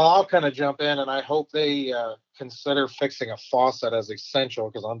 Well, I'll kind of jump in, and I hope they consider fixing a faucet as essential,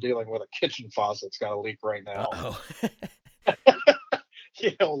 because I'm dealing with a kitchen faucet that's got a leak right now.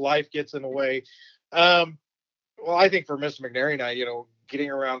 Uh-oh. Life gets in the way. Well, I think for Mr. McNary and I, getting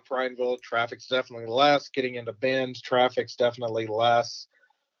around Prineville, traffic's definitely less. Getting into Bend, traffic's definitely less.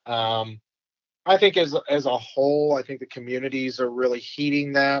 I think as a whole, I think the communities are really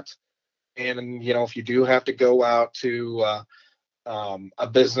heeding that. And, if you do have to go out to a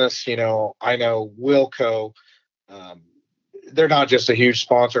business, I know Wilco, they're not just a huge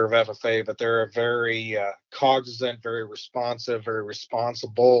sponsor of FFA, but they're a very cognizant, very responsive, very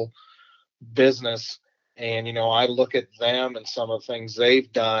responsible business. And, I look at them and some of the things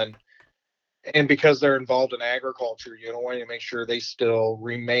they've done. And because they're involved in agriculture, wanting to make sure they still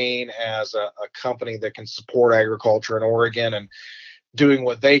remain as a company that can support agriculture in Oregon, and doing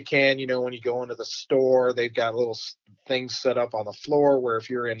what they can. When you go into the store, they've got little things set up on the floor where if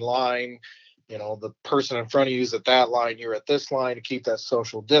you're in line, the person in front of you is at that line, you're at this line, to keep that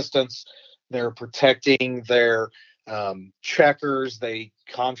social distance. They're protecting their checkers. They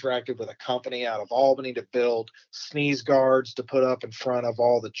contracted with a company out of Albany to build sneeze guards to put up in front of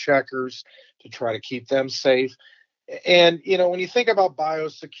all the checkers to try to keep them safe. And, when you think about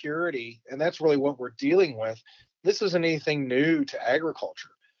biosecurity, and that's really what we're dealing with, this isn't anything new to agriculture.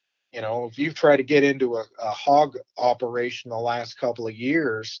 If you've tried to get into a hog operation the last couple of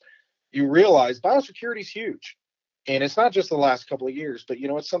years, you realize biosecurity is huge. And it's not just the last couple of years, but,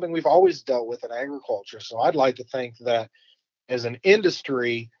 it's something we've always dealt with in agriculture. So I'd like to think that as an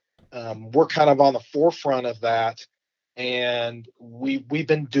industry, we're kind of on the forefront of that. And we've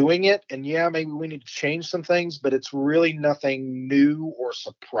been doing it. And yeah, maybe we need to change some things, but it's really nothing new or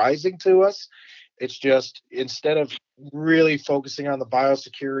surprising to us. It's just, instead of really focusing on the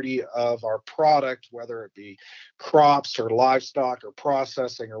biosecurity of our product, whether it be crops or livestock or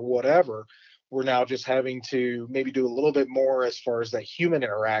processing or whatever, we're now just having to maybe do a little bit more as far as that human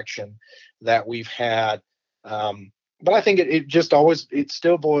interaction that we've had. But I think it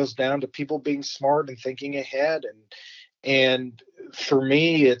still boils down to people being smart and thinking ahead. And for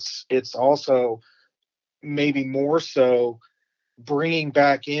me, it's also maybe more so bringing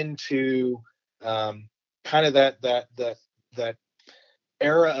back into kind of that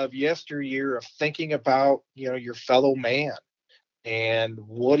era of yesteryear of thinking about, your fellow man, and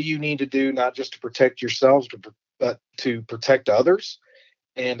what do you need to do, not just to protect yourselves, but to protect others,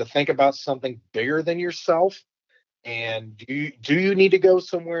 and to think about something bigger than yourself. And do you need to go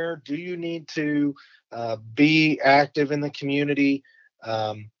somewhere? Do you need to be active in the community?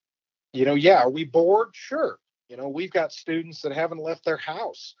 Are we bored? Sure. We've got students that haven't left their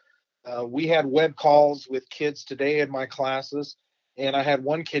house. We had web calls with kids today in my classes, and I had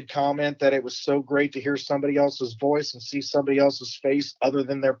one kid comment that it was so great to hear somebody else's voice and see somebody else's face other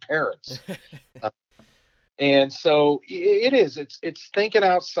than their parents. And so it is. It's thinking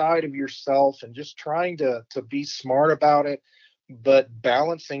outside of yourself and just trying to be smart about it, but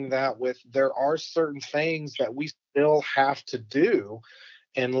balancing that with, there are certain things that we still have to do.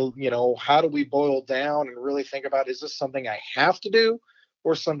 And, how do we boil down and really think about, is this something I have to do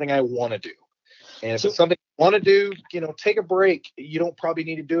or something I want to do? And if it's something you want to do, take a break. You don't probably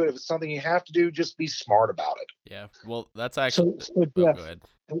need to do it. If it's something you have to do, just be smart about it. Yeah. Well, that's actually. Go ahead.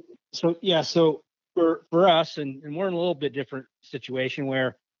 So for us, and we're in a little bit different situation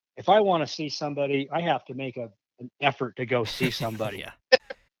where if I want to see somebody, I have to make an effort to go see somebody. Yeah.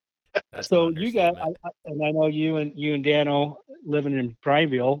 That's so you guys, and I know you and Dano living in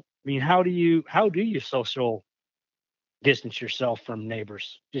Prineville. I mean, how do you social distance yourself from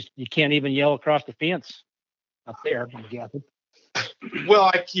neighbors? Just, you can't even yell across the fence up there, I'm guessing.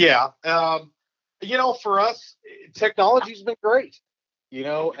 Well, for us, technology's been great.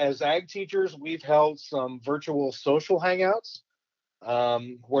 As ag teachers, we've held some virtual social hangouts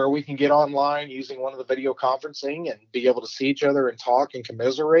where we can get online using one of the video conferencing and be able to see each other and talk and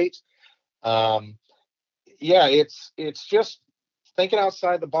commiserate. Yeah, it's just thinking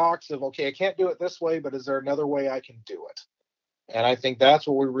outside the box of, okay, I can't do it this way, but is there another way I can do it? And I think that's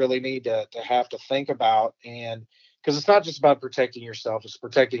what we really need to have to think about. And because it's not just about protecting yourself, it's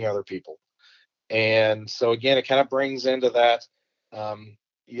protecting other people. And so again, it kind of brings into that,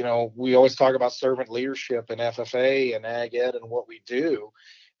 we always talk about servant leadership in FFA and Ag Ed and what we do.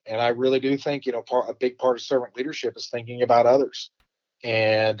 And I really do think, a big part of servant leadership is thinking about others.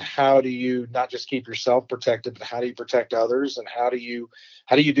 And how do you not just keep yourself protected, but how do you protect others? And how do you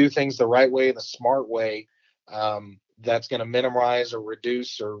do things the right way and the smart way, that's going to minimize or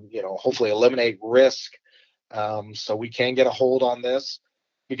reduce or, hopefully eliminate risk, so we can get a hold on this.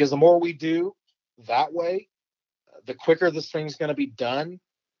 Because the more we do that way, the quicker this thing's going to be done.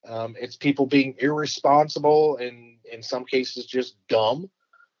 It's people being irresponsible and in some cases just dumb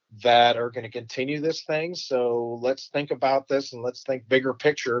that are going to continue this thing. So let's think about this and let's think bigger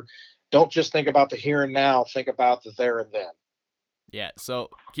picture. Don't just think about the here and now, think about the there and then. Yeah, so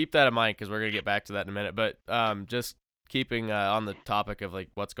keep that in mind because we're going to get back to that in a minute. But just keeping on the topic of like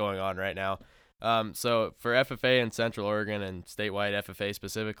what's going on right now. So for FFA in Central Oregon and statewide FFA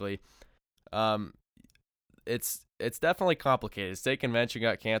specifically, it's definitely complicated. State convention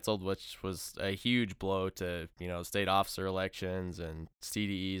got canceled, which was a huge blow to, state officer elections and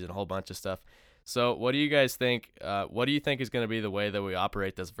CDEs and a whole bunch of stuff. So what do you guys think? What do you think is going to be the way that we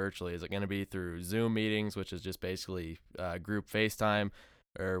operate this virtually? Is it going to be through Zoom meetings, which is just basically group FaceTime,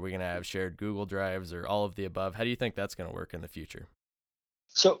 or are we going to have shared Google Drives or all of the above? How do you think that's going to work in the future?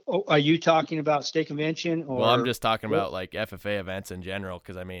 So are you talking about state convention? Or Well, I'm just talking about like FFA events in general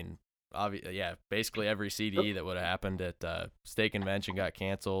because, basically every CDE that would have happened at state convention got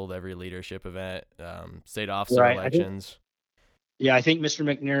canceled, every leadership event, state officer elections. I think Mr.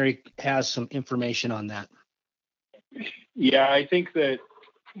 McNary has some information on that. Yeah, I think that,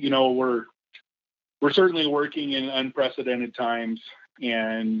 we're certainly working in unprecedented times,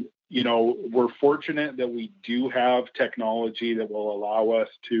 and, we're fortunate that we do have technology that will allow us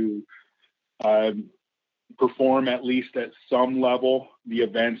to perform at least at some level the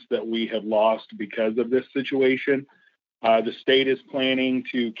events that we have lost because of this situation. The state is planning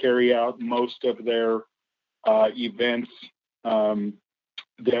to carry out most of their events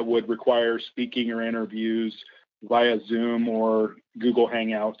that would require speaking or interviews via Zoom or Google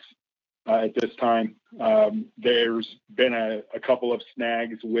Hangouts at this time. There's been a couple of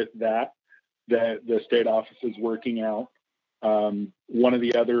snags with that the state office is working out. One of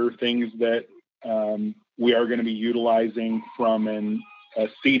the other things that we are going to be utilizing from a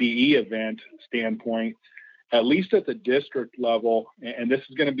CDE event standpoint, at least at the district level, and this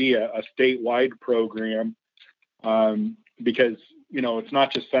is going to be a statewide program, because, it's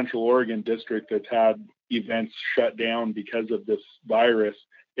not just Central Oregon District that's had events shut down because of this virus.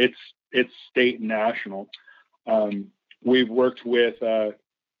 It's state and national. We've worked with a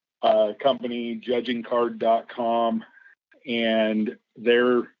company, judgingcard.com, and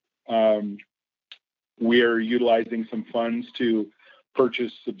we are utilizing some funds to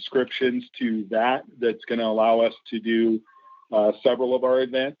purchase subscriptions to that's going to allow us to do several of our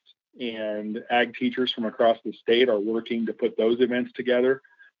events. And ag teachers from across the state are working to put those events together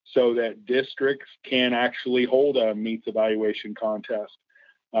so that districts can actually hold a meats evaluation contest,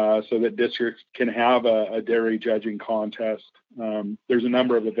 so that districts can have a dairy judging contest. There's a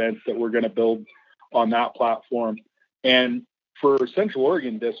number of events that we're going to build on that platform. And for Central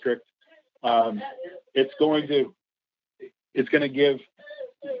Oregon District, it's going to give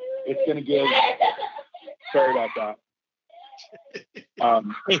sorry about that.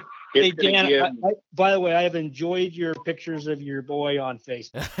 Hey Dan, by the way, I have enjoyed your pictures of your boy on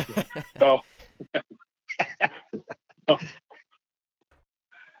Facebook.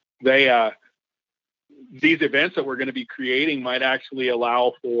 These events that we're going to be creating might actually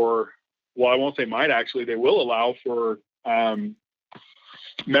allow for, well, I won't say might actually, they will allow for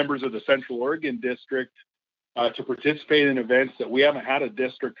members of the Central Oregon District to participate in events that we haven't had a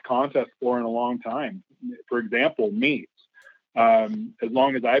district contest for in a long time. For example, meats. As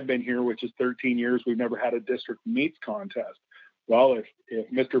long as I've been here, which is 13 years, we've never had a district meats contest. Well,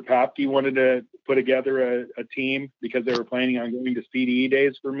 if Mr. Papke wanted to put together a team because they were planning on going to CDE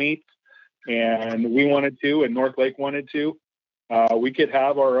days for meats, and we wanted to, and North Lake wanted to, we could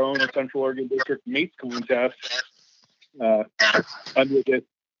have our own Central Oregon District meats contest under this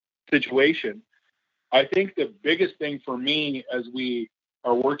situation. I think the biggest thing for me as we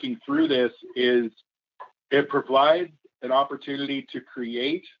are working through this is it provides an opportunity to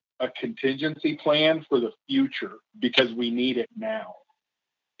create a contingency plan for the future because we need it now.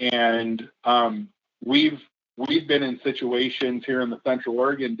 And we've been in situations here in the Central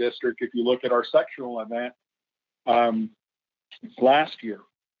Oregon district. If you look at our sectional event last year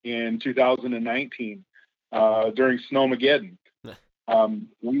in 2019 during Snowmageddon,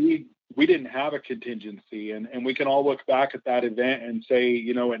 we didn't have a contingency, and we can all look back at that event and say,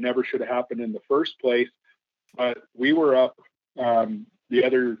 you know, it never should have happened in the first place. But we were up, the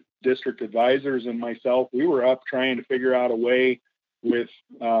other district advisors and myself, we were up trying to figure out a way with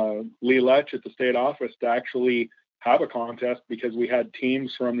Lee Letch at the state office to actually have a contest because we had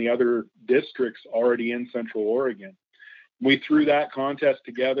teams from the other districts already in Central Oregon. We threw that contest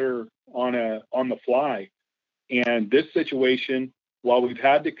together on the fly. And this situation, while we've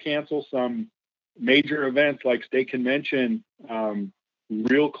had to cancel some major events like state convention,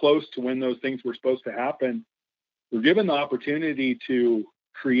 real close to when those things were supposed to happen, we're given the opportunity to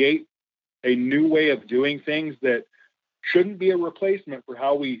create a new way of doing things that shouldn't be a replacement for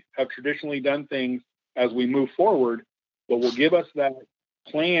how we have traditionally done things as we move forward, but will give us that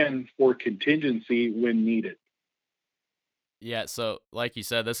plan for contingency when needed. Yeah, so like you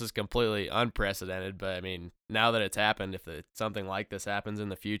said, this is completely unprecedented, but I mean, now that it's happened, if something like this happens in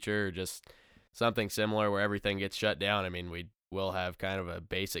the future, or just something similar where everything gets shut down, I mean, we will have kind of a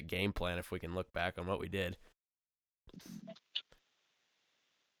basic game plan if we can look back on what we did.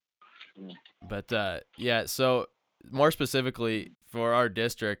 But yeah, so more specifically for our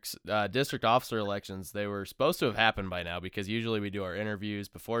districts, district officer elections, they were supposed to have happened by now because usually we do our interviews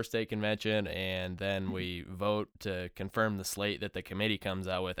before state convention and then we vote to confirm the slate that the committee comes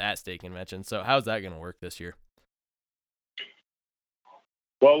out with at state convention. So how's that going to work this year?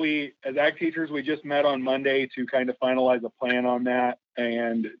 Well, we, as ag teachers, we just met on Monday to kind of finalize a plan on that.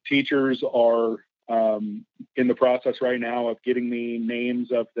 And teachers are in the process right now of getting the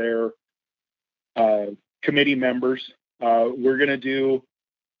names of their committee members. We're going to do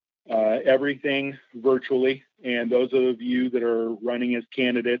everything virtually. And those of you that are running as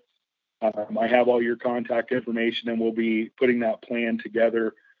candidates, I have all your contact information, and we'll be putting that plan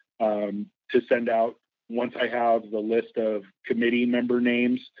together to send out once I have the list of committee member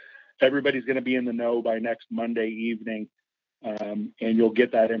names. Everybody's going to be in the know by next Monday evening, and you'll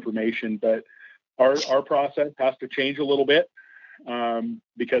get that information. But our process has to change a little bit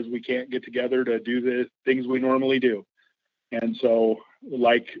because we can't get together to do the things we normally do. And so,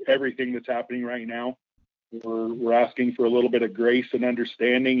 like everything that's happening right now, we're asking for a little bit of grace and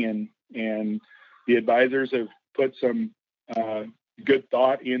understanding, and the advisors have put some good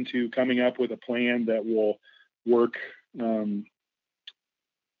thought into coming up with a plan that will work the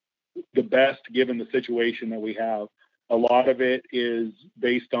best given the situation that we have. A lot of it is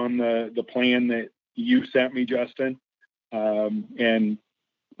based on the plan that you sent me, Justin. And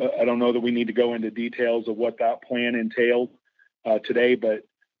I don't know that we need to go into details of what that plan entailed today, but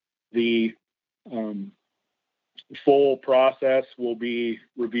the full process will be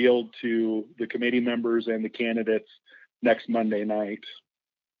revealed to the committee members and the candidates next Monday night.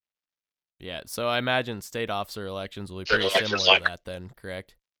 Yeah, so I imagine state officer elections will be pretty similar to that then,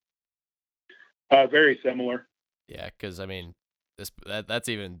 correct? Very similar. Yeah, because I mean, that's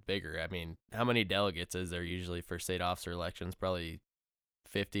even bigger. I mean, how many delegates is there usually for state officer elections? Probably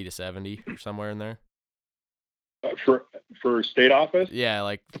 50 to 70 or somewhere in there. For state office? Yeah,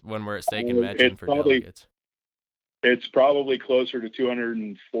 like when we're at state convention for delegates. It's probably closer to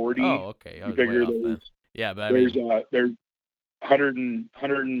 240. Oh, okay. I was way off then. Yeah, but I mean, there's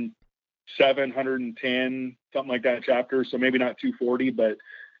 107, 110, something like that chapter. So maybe not 240, but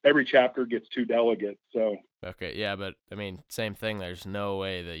every chapter gets 2 delegates. So okay, yeah, but I mean, same thing. There's no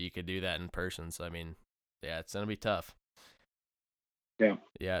way that you could do that in person. So I mean, yeah, it's gonna be tough. Yeah.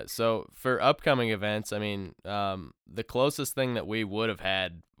 Yeah. So for upcoming events, I mean, the closest thing that we would have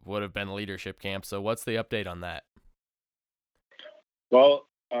had would have been leadership camp. So what's the update on that? Well,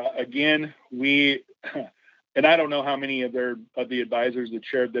 again, we, and I don't know how many of the advisors that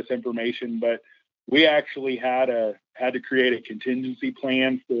shared this information, but we actually had to create a contingency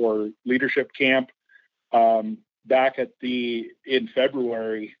plan for leadership camp back in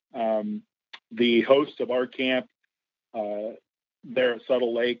February. The host of our camp there at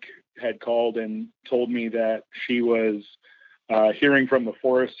Subtle Lake had called and told me that she was hearing from the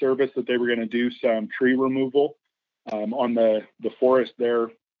Forest Service that they were going to do some tree removal on the forest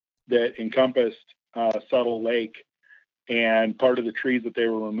there that encompassed Subtle Lake, and part of the trees that they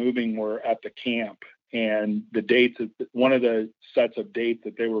were removing were at the camp, and the dates, one of the sets of dates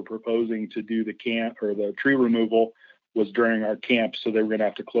that they were proposing to do the camp or the tree removal was during our camp, so they were going to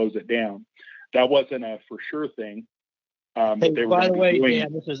have to close it down. That wasn't a for sure thing, Hey, that they were by going the to way, be doing.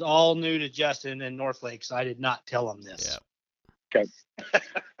 Dan, this is all new to Justin and North Lakes. I did not tell him this. Yeah.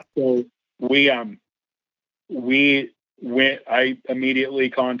 So we went. I immediately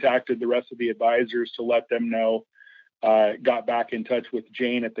contacted the rest of the advisors to let them know. Got back in touch with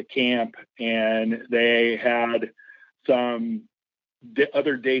Jane at the camp, and they had some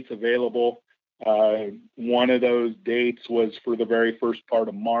other dates available. One of those dates was for the very first part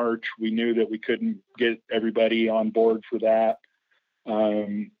of March. We knew that we couldn't get everybody on board for that.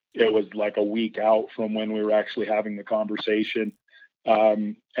 It was like a week out from when we were actually having the conversation.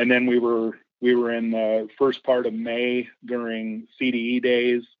 And then we were in the first part of May during CDE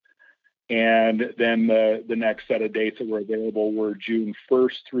days. And then the next set of dates that were available were June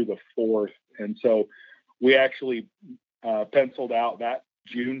 1st through the 4th. And so we actually penciled out that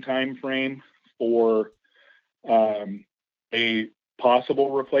June timeframe for a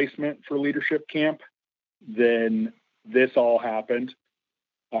possible replacement for leadership camp. Then this all happened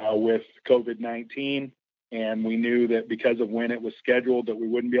with COVID-19, and we knew that because of when it was scheduled that we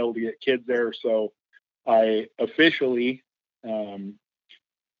wouldn't be able to get kids there. So I officially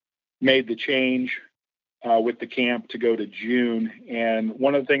made the change with the camp to go to June. And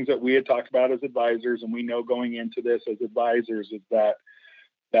one of the things that we had talked about as advisors, and we know going into this as advisors, is that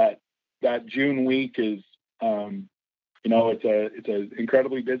June week is, it's an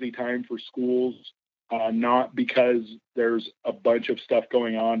incredibly busy time for schools, not because there's a bunch of stuff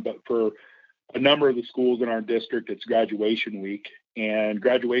going on, but for a number of the schools in our district, it's graduation week, and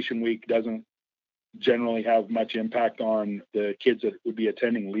graduation week doesn't generally have much impact on the kids that would be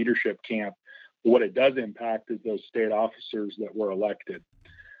attending leadership camp. What it does impact is those state officers that were elected.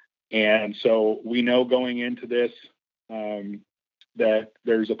 And so we know going into this that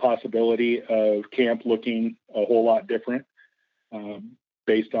there's a possibility of camp looking a whole lot different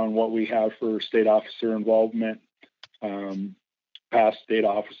based on what we have for state officer involvement. Past state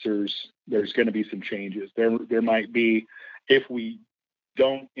officers, there's going to be some changes. There might be, if we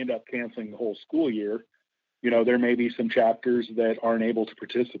don't end up canceling the whole school year, there may be some chapters that aren't able to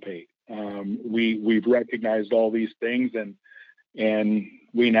participate. We've recognized all these things, and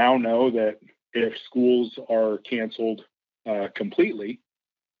we now know that if schools are canceled completely,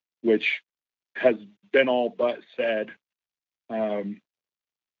 which has been all but said, we're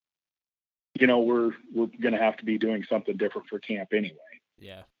going to have to be doing something different for camp anyway.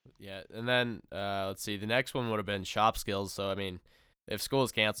 Yeah. And then let's see, the next one would have been shop skills. So I mean, if school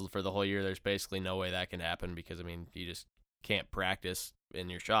is canceled for the whole year, there's basically no way that can happen because you just can't practice in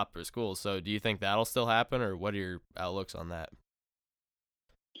your shop or school. So do you think that'll still happen, or what are your outlooks on that?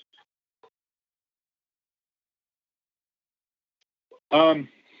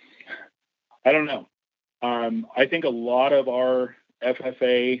 I don't know. I think a lot of our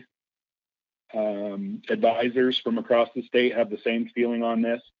FFA advisors from across the state have the same feeling on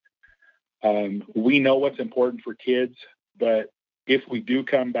this. We know what's important for kids, but if we do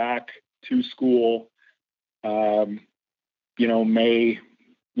come back to school, May,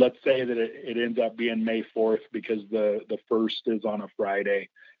 let's say that it ends up being May 4th because the 1st is on a Friday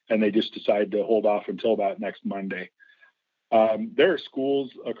and they just decide to hold off until that next Monday. There are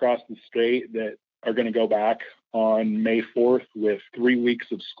schools across the state that are going to go back on May 4th with 3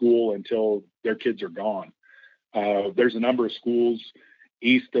 weeks of school until their kids are gone. There's a number of schools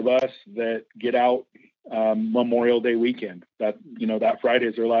east of us that get out Memorial Day weekend. That Friday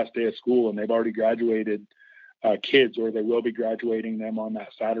is their last day of school, and they've already graduated kids, or they will be graduating them on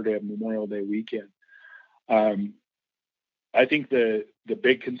that Saturday of Memorial Day weekend. I think the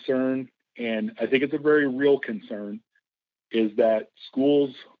big concern, and I think it's a very real concern, is that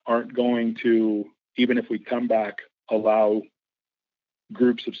schools aren't going to, even if we come back, allow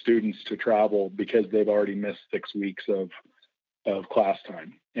groups of students to travel because they've already missed 6 weeks of class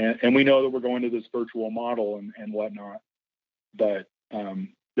time. And we know that we're going to this virtual model and whatnot, but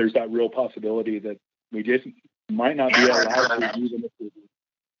there's that real possibility that we just might not be allowed to even if we do.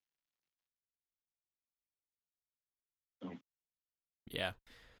 Yeah.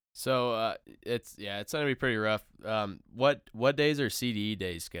 So it's gonna be pretty rough. What days are CDE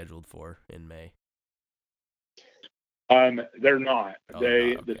days scheduled for in May? They're not.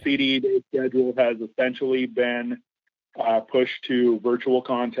 Okay. The CDE day schedule has essentially been pushed to virtual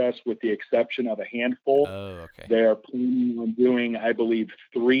contests with the exception of a handful. Oh, okay. They are planning on doing, I believe,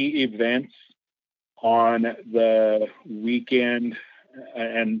 3 events on the weekend,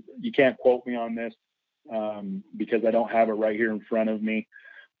 and you can't quote me on this because I don't have it right here in front of me,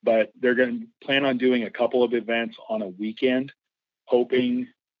 but they're going to plan on doing a couple of events on a weekend, hoping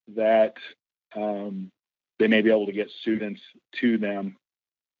that they may be able to get students to them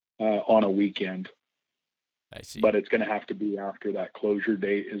on a weekend. I see. but it's going to have to be after that closure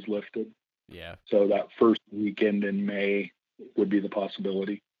date is lifted. Yeah. So that first weekend in May would be the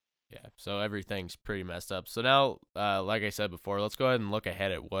possibility. Yeah. So everything's pretty messed up. So now, like I said before, let's go ahead and look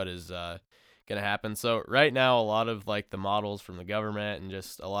ahead at what is going to happen. So right now, a lot of like the models from the government and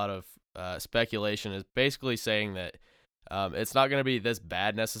just a lot of speculation is basically saying that it's not going to be this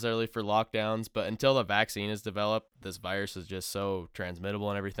bad necessarily for lockdowns, but until the vaccine is developed, this virus is just so transmittable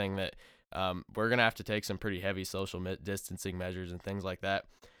and everything that we're going to have to take some pretty heavy social distancing measures and things like that.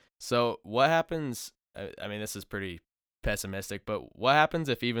 So what happens? I mean, this is pretty pessimistic, but what happens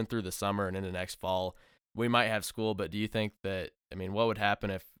if even through the summer and into next fall, we might have school, but do you think that, I mean, what would happen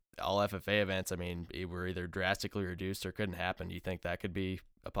if all FFA events, I mean, were either drastically reduced or couldn't happen? Do you think that could be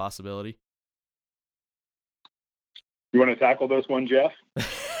a possibility? You want to tackle this one, Jeff?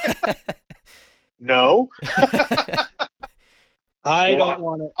 No. I Well, don't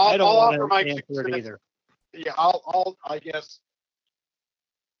want to. I'll I don't offer want my to answer it two either. Yeah, I guess,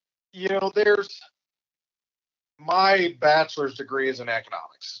 there's my bachelor's degree is in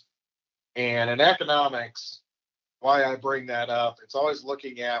economics. And in economics, why I bring that up, it's always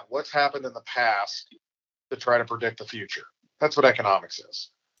looking at what's happened in the past to try to predict the future. That's what economics is.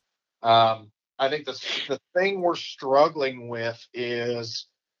 I think the thing we're struggling with is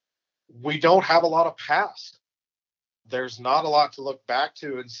we don't have a lot of past. There's not a lot to look back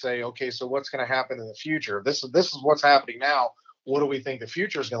to and say, okay, so what's going to happen in the future? This is what's happening now. What do we think the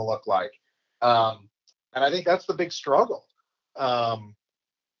future is going to look like? And I think that's the big struggle.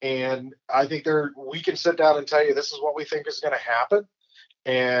 And I think we can sit down and tell you this is what we think is going to happen.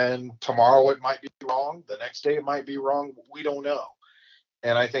 And tomorrow it might be wrong. The next day it might be wrong. We don't know.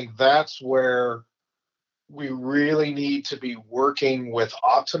 And I think that's where we really need to be working with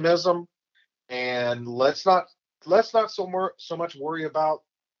optimism. And let's not so much worry about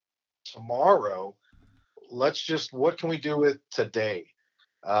tomorrow. Let's just, what can we do with today?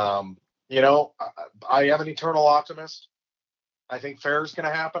 I am an eternal optimist. I think fairs going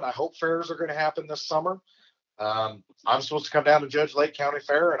to happen. I hope fairs are going to happen this summer. I'm supposed to come down to Judge Lake County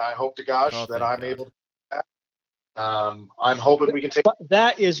Fair, and I hope to gosh that I'm able to do that. I'm hoping we can take.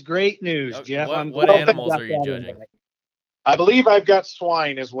 That is great news, Jeff. What animals are you judging? I believe I've got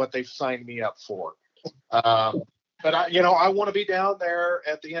swine is what they've signed me up for. But I want to be down there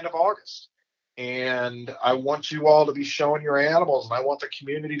at the end of August, and I want you all to be showing your animals, and I want the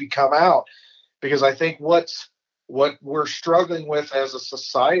community to come out, because I think what we're struggling with as a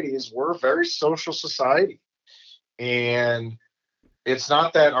society is we're a very social society. And it's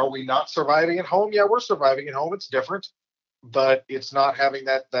not that, are we not surviving at home? Yeah, we're surviving at home. It's different, but it's not having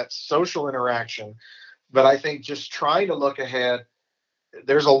that social interaction. But I think just trying to look ahead,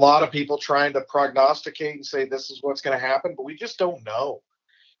 there's a lot of people trying to prognosticate and say this is what's going to happen, but we just don't know.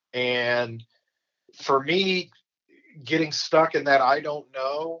 And for me, getting stuck in that I don't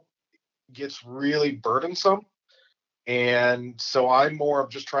know gets really burdensome. And so I'm more of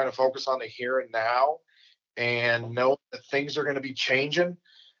just trying to focus on the here and now and know that things are going to be changing.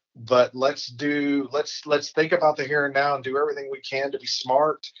 But let's think about the here and now and do everything we can to be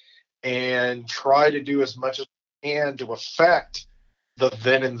smart and try to do as much as we can to affect the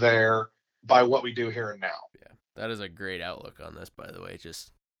then and there by what we do here and now. Yeah, that is a great outlook on this, by the way.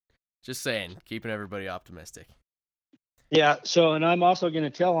 Just saying, keeping everybody optimistic. Yeah. So, and I'm also going to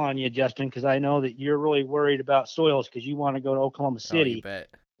tell on you, Justin, because I know that you're really worried about soils because you want to go to Oklahoma City. Oh, you bet.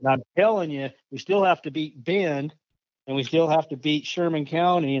 And I'm telling you, we still have to beat Bend, and we still have to beat Sherman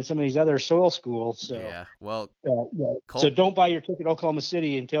County and some of these other soil schools. So, yeah. Well, so don't buy your ticket to Oklahoma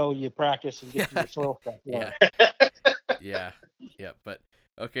City until you practice and get your soil stuff. Yeah. Yeah. But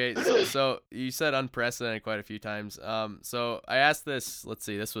okay. So you said unprecedented quite a few times. So I asked this. Let's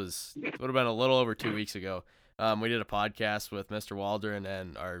see. This would have been a little over 2 weeks ago. We did a podcast with Mr. Waldron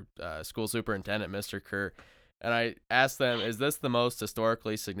and our school superintendent, Mr. Kerr. And I asked them, is this the most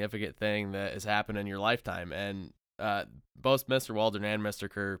historically significant thing that has happened in your lifetime? And both Mr. Waldron and Mr.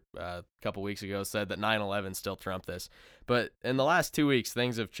 Kerr a couple weeks ago said that 9/11 still trumped this. But in the last 2 weeks,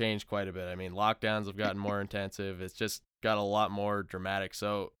 things have changed quite a bit. I mean, lockdowns have gotten more intensive. It's just got a lot more dramatic.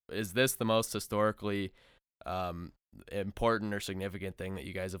 So is this the most historically important or significant thing that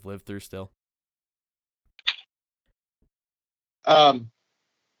you guys have lived through still?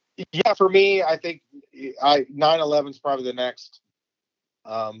 Yeah, for me, I think 9/11 is probably the next.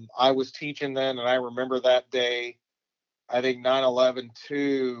 I was teaching then, and I remember that day. I think 9/11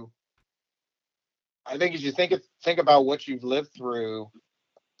 too. I think as you think about what you've lived through,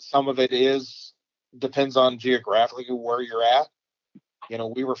 some of it depends on geographically where you're at.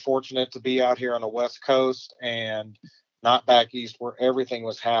 We were fortunate to be out here on the West Coast and not back east where everything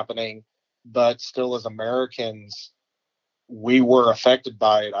was happening. but still as Americans, we were affected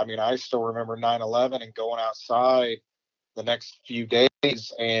by it. I mean, I still remember 9/11 and going outside the next few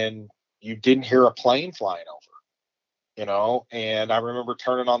days and you didn't hear a plane flying over, and I remember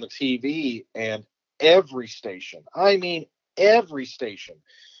turning on the TV and every station, I mean, every station,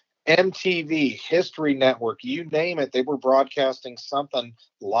 MTV, History Network, you name it, they were broadcasting something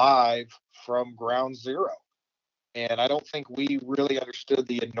live from ground zero. And I don't think we really understood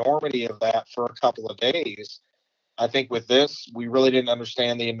the enormity of that for a couple of days. I think with this, we really didn't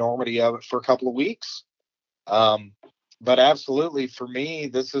understand the enormity of it for a couple of weeks. But absolutely, for me,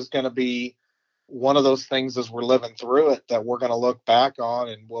 this is going to be one of those things as we're living through it that we're going to look back on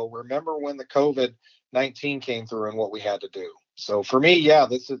and we'll remember when the COVID-19 came through and what we had to do. So for me, yeah,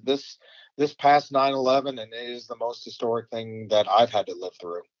 this past 9/11, and it is the most historic thing that I've had to live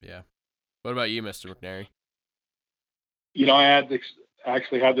through. Yeah. What about you, Mr. McNary? I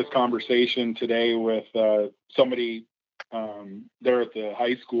actually had this conversation today with somebody there at the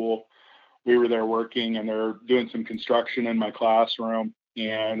high school. We were there working, and they're doing some construction in my classroom.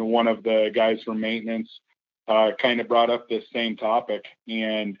 And one of the guys from maintenance kind of brought up this same topic.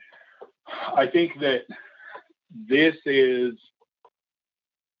 And I think that this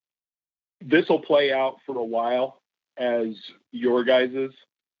will play out for a while as your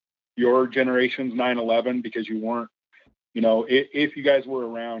generation's 9/11, because you weren't, if you guys were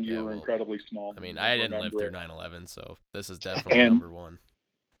around, you were incredibly small. I mean, I didn't live through 9/11, so this is definitely number one.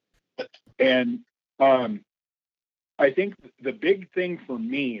 And I think the big thing for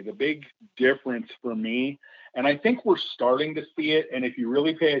me, the big difference for me, and I think we're starting to see it, and if you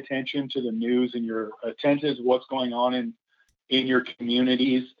really pay attention to the news and you're attentive to what's going on in your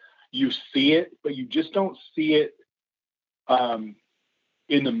communities, you see it, but you just don't see it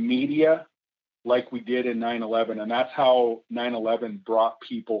in the media like we did in 9/11. And that's how 9/11 brought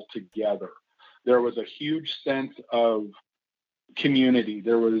people together. There was a huge sense of community.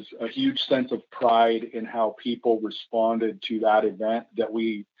 There was a huge sense of pride in how people responded to that event that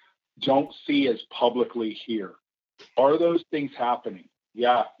we don't see as publicly here. Are those things happening?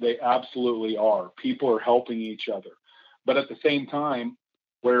 Yeah, they absolutely are. People are helping each other. But at the same time,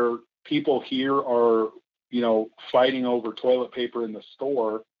 where people here are, fighting over toilet paper in the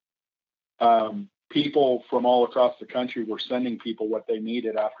store, people from all across the country were sending people what they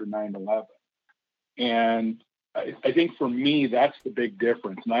needed after 9/11. And I think for me, that's the big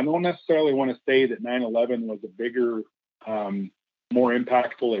difference. And I don't necessarily want to say that 9/11 was a bigger, more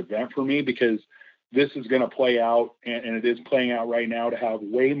impactful event for me, because this is going to play out, and it is playing out right now, to have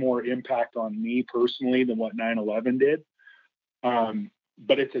way more impact on me personally than what 9/11 did.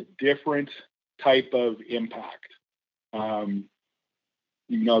 But it's a different type of impact. The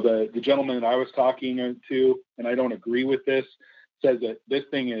gentleman that I was talking to, and I don't agree with this, says that this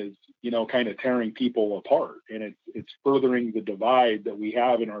thing is, kind of tearing people apart, and it's furthering the divide that we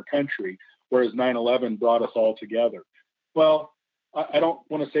have in our country, whereas 9/11 brought us all together. Well, I don't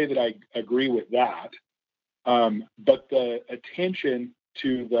want to say that I agree with that, but the attention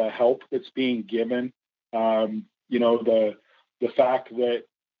to the help that's being given, the fact that,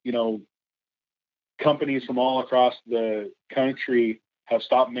 companies from all across the country have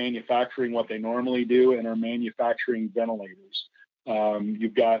stopped manufacturing what they normally do and are manufacturing ventilators.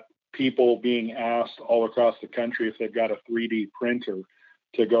 You've got people being asked all across the country if they've got a 3D printer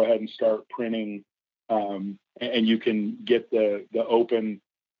to go ahead and start printing, and you can get the open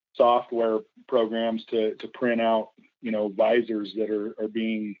software programs to print out, visors that are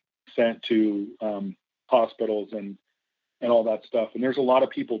being sent to hospitals and all that stuff. And there's a lot of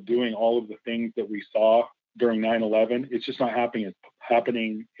people doing all of the things that we saw during 9/11. It's just not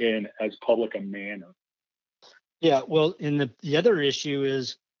happening in as public a manner. Yeah, well, and the other issue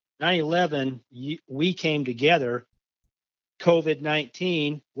is 9/11, we came together.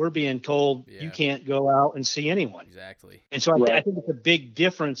 COVID-19, we're being told you can't go out and see anyone. Exactly. And so I think it's a big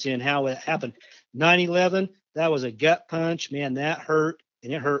difference in how it happened. 9/11, that was a gut punch, man, that hurt,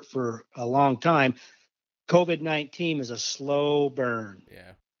 and it hurt for a long time. COVID-19 is a slow burn.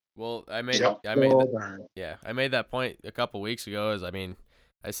 Yeah. Well, I made that point a couple weeks ago.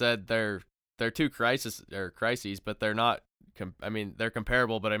 I said they're two crises, but they're not. They're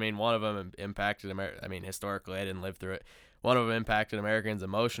comparable, but one of them impacted historically, I didn't live through it. One of them impacted Americans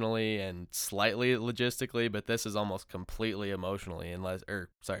emotionally and slightly logistically, but this is almost completely emotionally,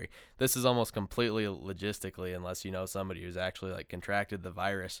 this is almost completely logistically, unless you know somebody who's actually contracted the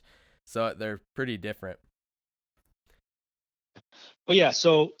virus. So they're pretty different. Well, yeah.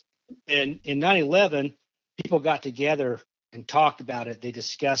 So in 9/11, people got together and talked about it. They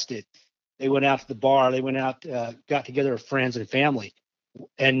discussed it. They went out to the bar. They went out, got together with friends and family.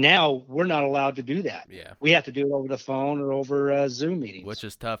 And now we're not allowed to do that. Yeah. We have to do it over the phone or over Zoom meetings. Which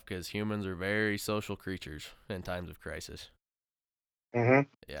is tough because humans are very social creatures in times of crisis. Mm-hmm.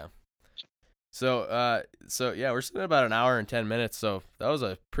 Yeah. So yeah, we're sitting at about an hour and 10 minutes. So that was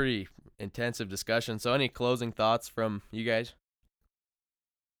a pretty intensive discussion. So any closing thoughts from you guys?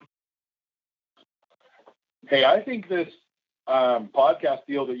 Hey, I think this podcast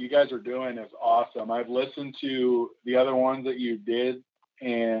deal that you guys are doing is awesome. I've listened to the other ones that you did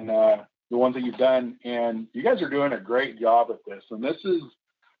and the ones that you've done, and you guys are doing a great job at this. And this is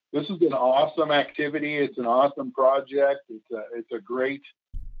an awesome activity. It's an awesome project. It's a great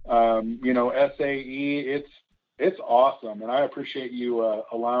SAE. It's awesome, and I appreciate you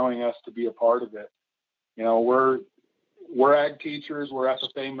allowing us to be a part of it. We're ag teachers, we're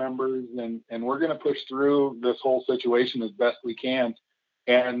FFA members, and we're going to push through this whole situation as best we can.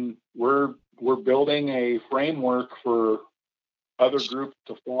 And we're building a framework for other groups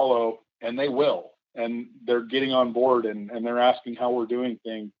to follow, and they will. And they're getting on board, and they're asking how we're doing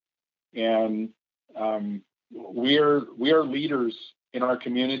things. And we are leaders in our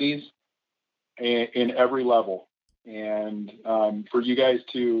communities in every level. And for you guys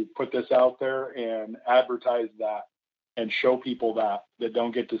to put this out there and advertise that and show people that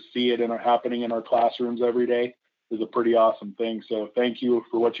don't get to see it happening in our classrooms every day is a pretty awesome thing. So thank you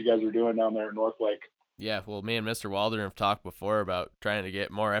for what you guys are doing down there in North Lake. Yeah, well, me and Mr. Waldron have talked before about trying to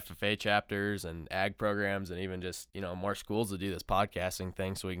get more FFA chapters and ag programs and even just, more schools to do this podcasting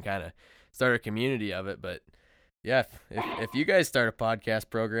thing so we can kind of start a community of it. But yeah, if you guys start a podcast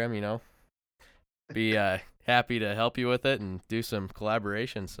program, be happy to help you with it and do some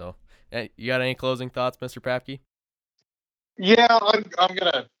collaboration. So you got any closing thoughts, Mr. Papke? Yeah, I'm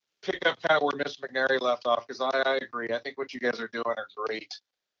gonna pick up kind of where Mr. McNary left off, because I agree. I think what you guys are doing are great.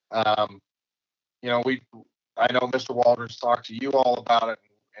 I know Mr. Waldron's talked to you all about it,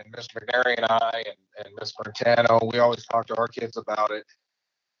 and Mr. McNary and I and Ms. Montano, we always talk to our kids about it.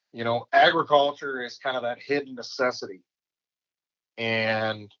 Agriculture is kind of that hidden necessity,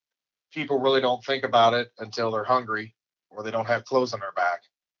 and people really don't think about it until they're hungry or they don't have clothes on their back.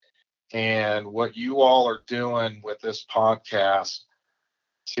 And what you all are doing with this podcast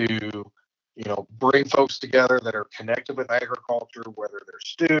to, bring folks together that are connected with agriculture, whether they're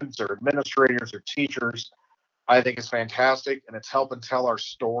students or administrators or teachers, I think is fantastic. And it's helping tell our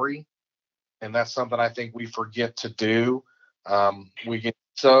story. And that's something I think we forget to do. We get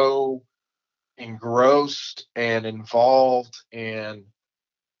so engrossed and involved in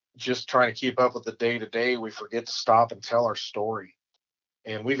just trying to keep up with the day to day, we forget to stop and tell our story.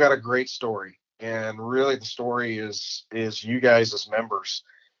 And we've got a great story, and really the story is you guys as members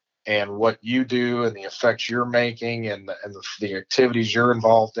and what you do and the effects you're making and the activities you're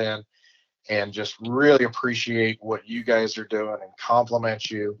involved in, and just really appreciate what you guys are doing and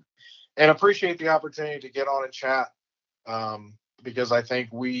compliment you and appreciate the opportunity to get on and chat, because I think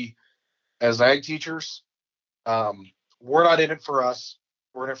we as ag teachers, we're not in it for us,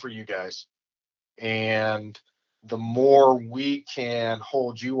 we're in it for you guys. And the more we can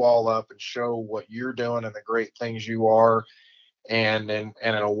hold you all up and show what you're doing and the great things you are, and in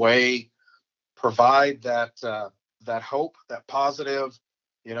a way provide that hope, that positive,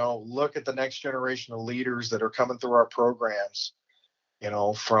 look at the next generation of leaders that are coming through our programs,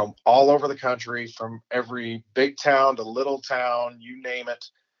 from all over the country, from every big town to little town, you name it.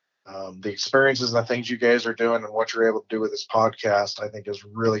 The experiences and the things you guys are doing and what you're able to do with this podcast, I think is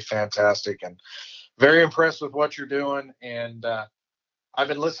really fantastic, and very impressed with what you're doing. And I've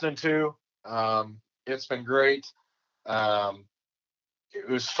been listening to, it's been great. It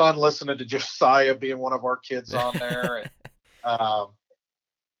was fun listening to Josiah being one of our kids on there. And, I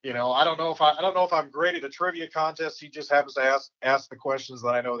don't know if I'm great at a trivia contest. He just happens to ask the questions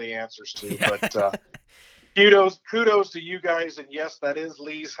that I know the answers to. But kudos to you guys. And yes, that is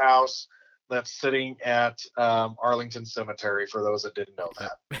Lee's house that's sitting at Arlington Cemetery, for those that didn't know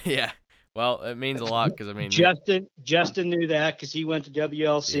that. Yeah. Well, it means a lot because Justin knew that because he went to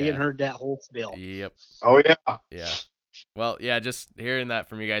WLC and heard that whole spiel. Yep. Oh yeah. Yeah. Well, yeah, just hearing that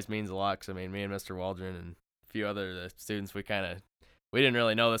from you guys means a lot because me and Mr. Waldron and a few other students, we didn't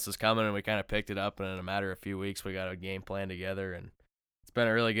really know this was coming, and we kind of picked it up, and in a matter of a few weeks, we got a game plan together, and it's been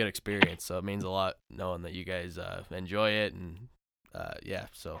a really good experience. So it means a lot knowing that you guys enjoy it, and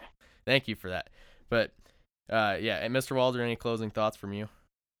so thank you for that. But and Mr. Waldron, any closing thoughts from you?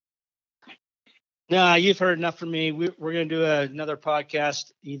 No, you've heard enough from me. We're going to do another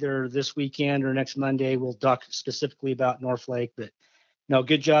podcast either this weekend or next Monday. We'll talk specifically about North Lake. But no,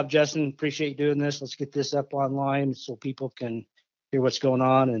 good job, Justin. Appreciate you doing this. Let's get this up online so people can hear what's going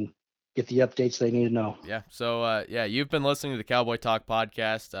on. And get the updates they need to know. Yeah. So, you've been listening to the Cowboy Talk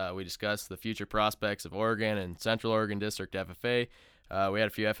podcast. We discussed the future prospects of Oregon and Central Oregon District FFA. We had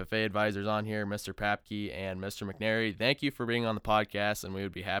a few FFA advisors on here, Mr. Papke and Mr. McNary. Thank you for being on the podcast, and we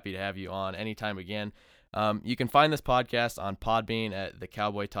would be happy to have you on anytime again. You can find this podcast on Podbean at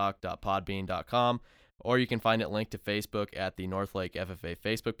thecowboytalk.podbean.com, or you can find it linked to Facebook at the Northlake FFA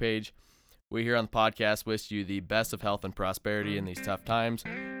Facebook page. We here on the podcast wish you the best of health and prosperity in these tough times.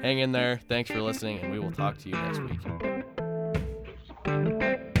 Hang in there. Thanks for listening, and we will talk to you next week.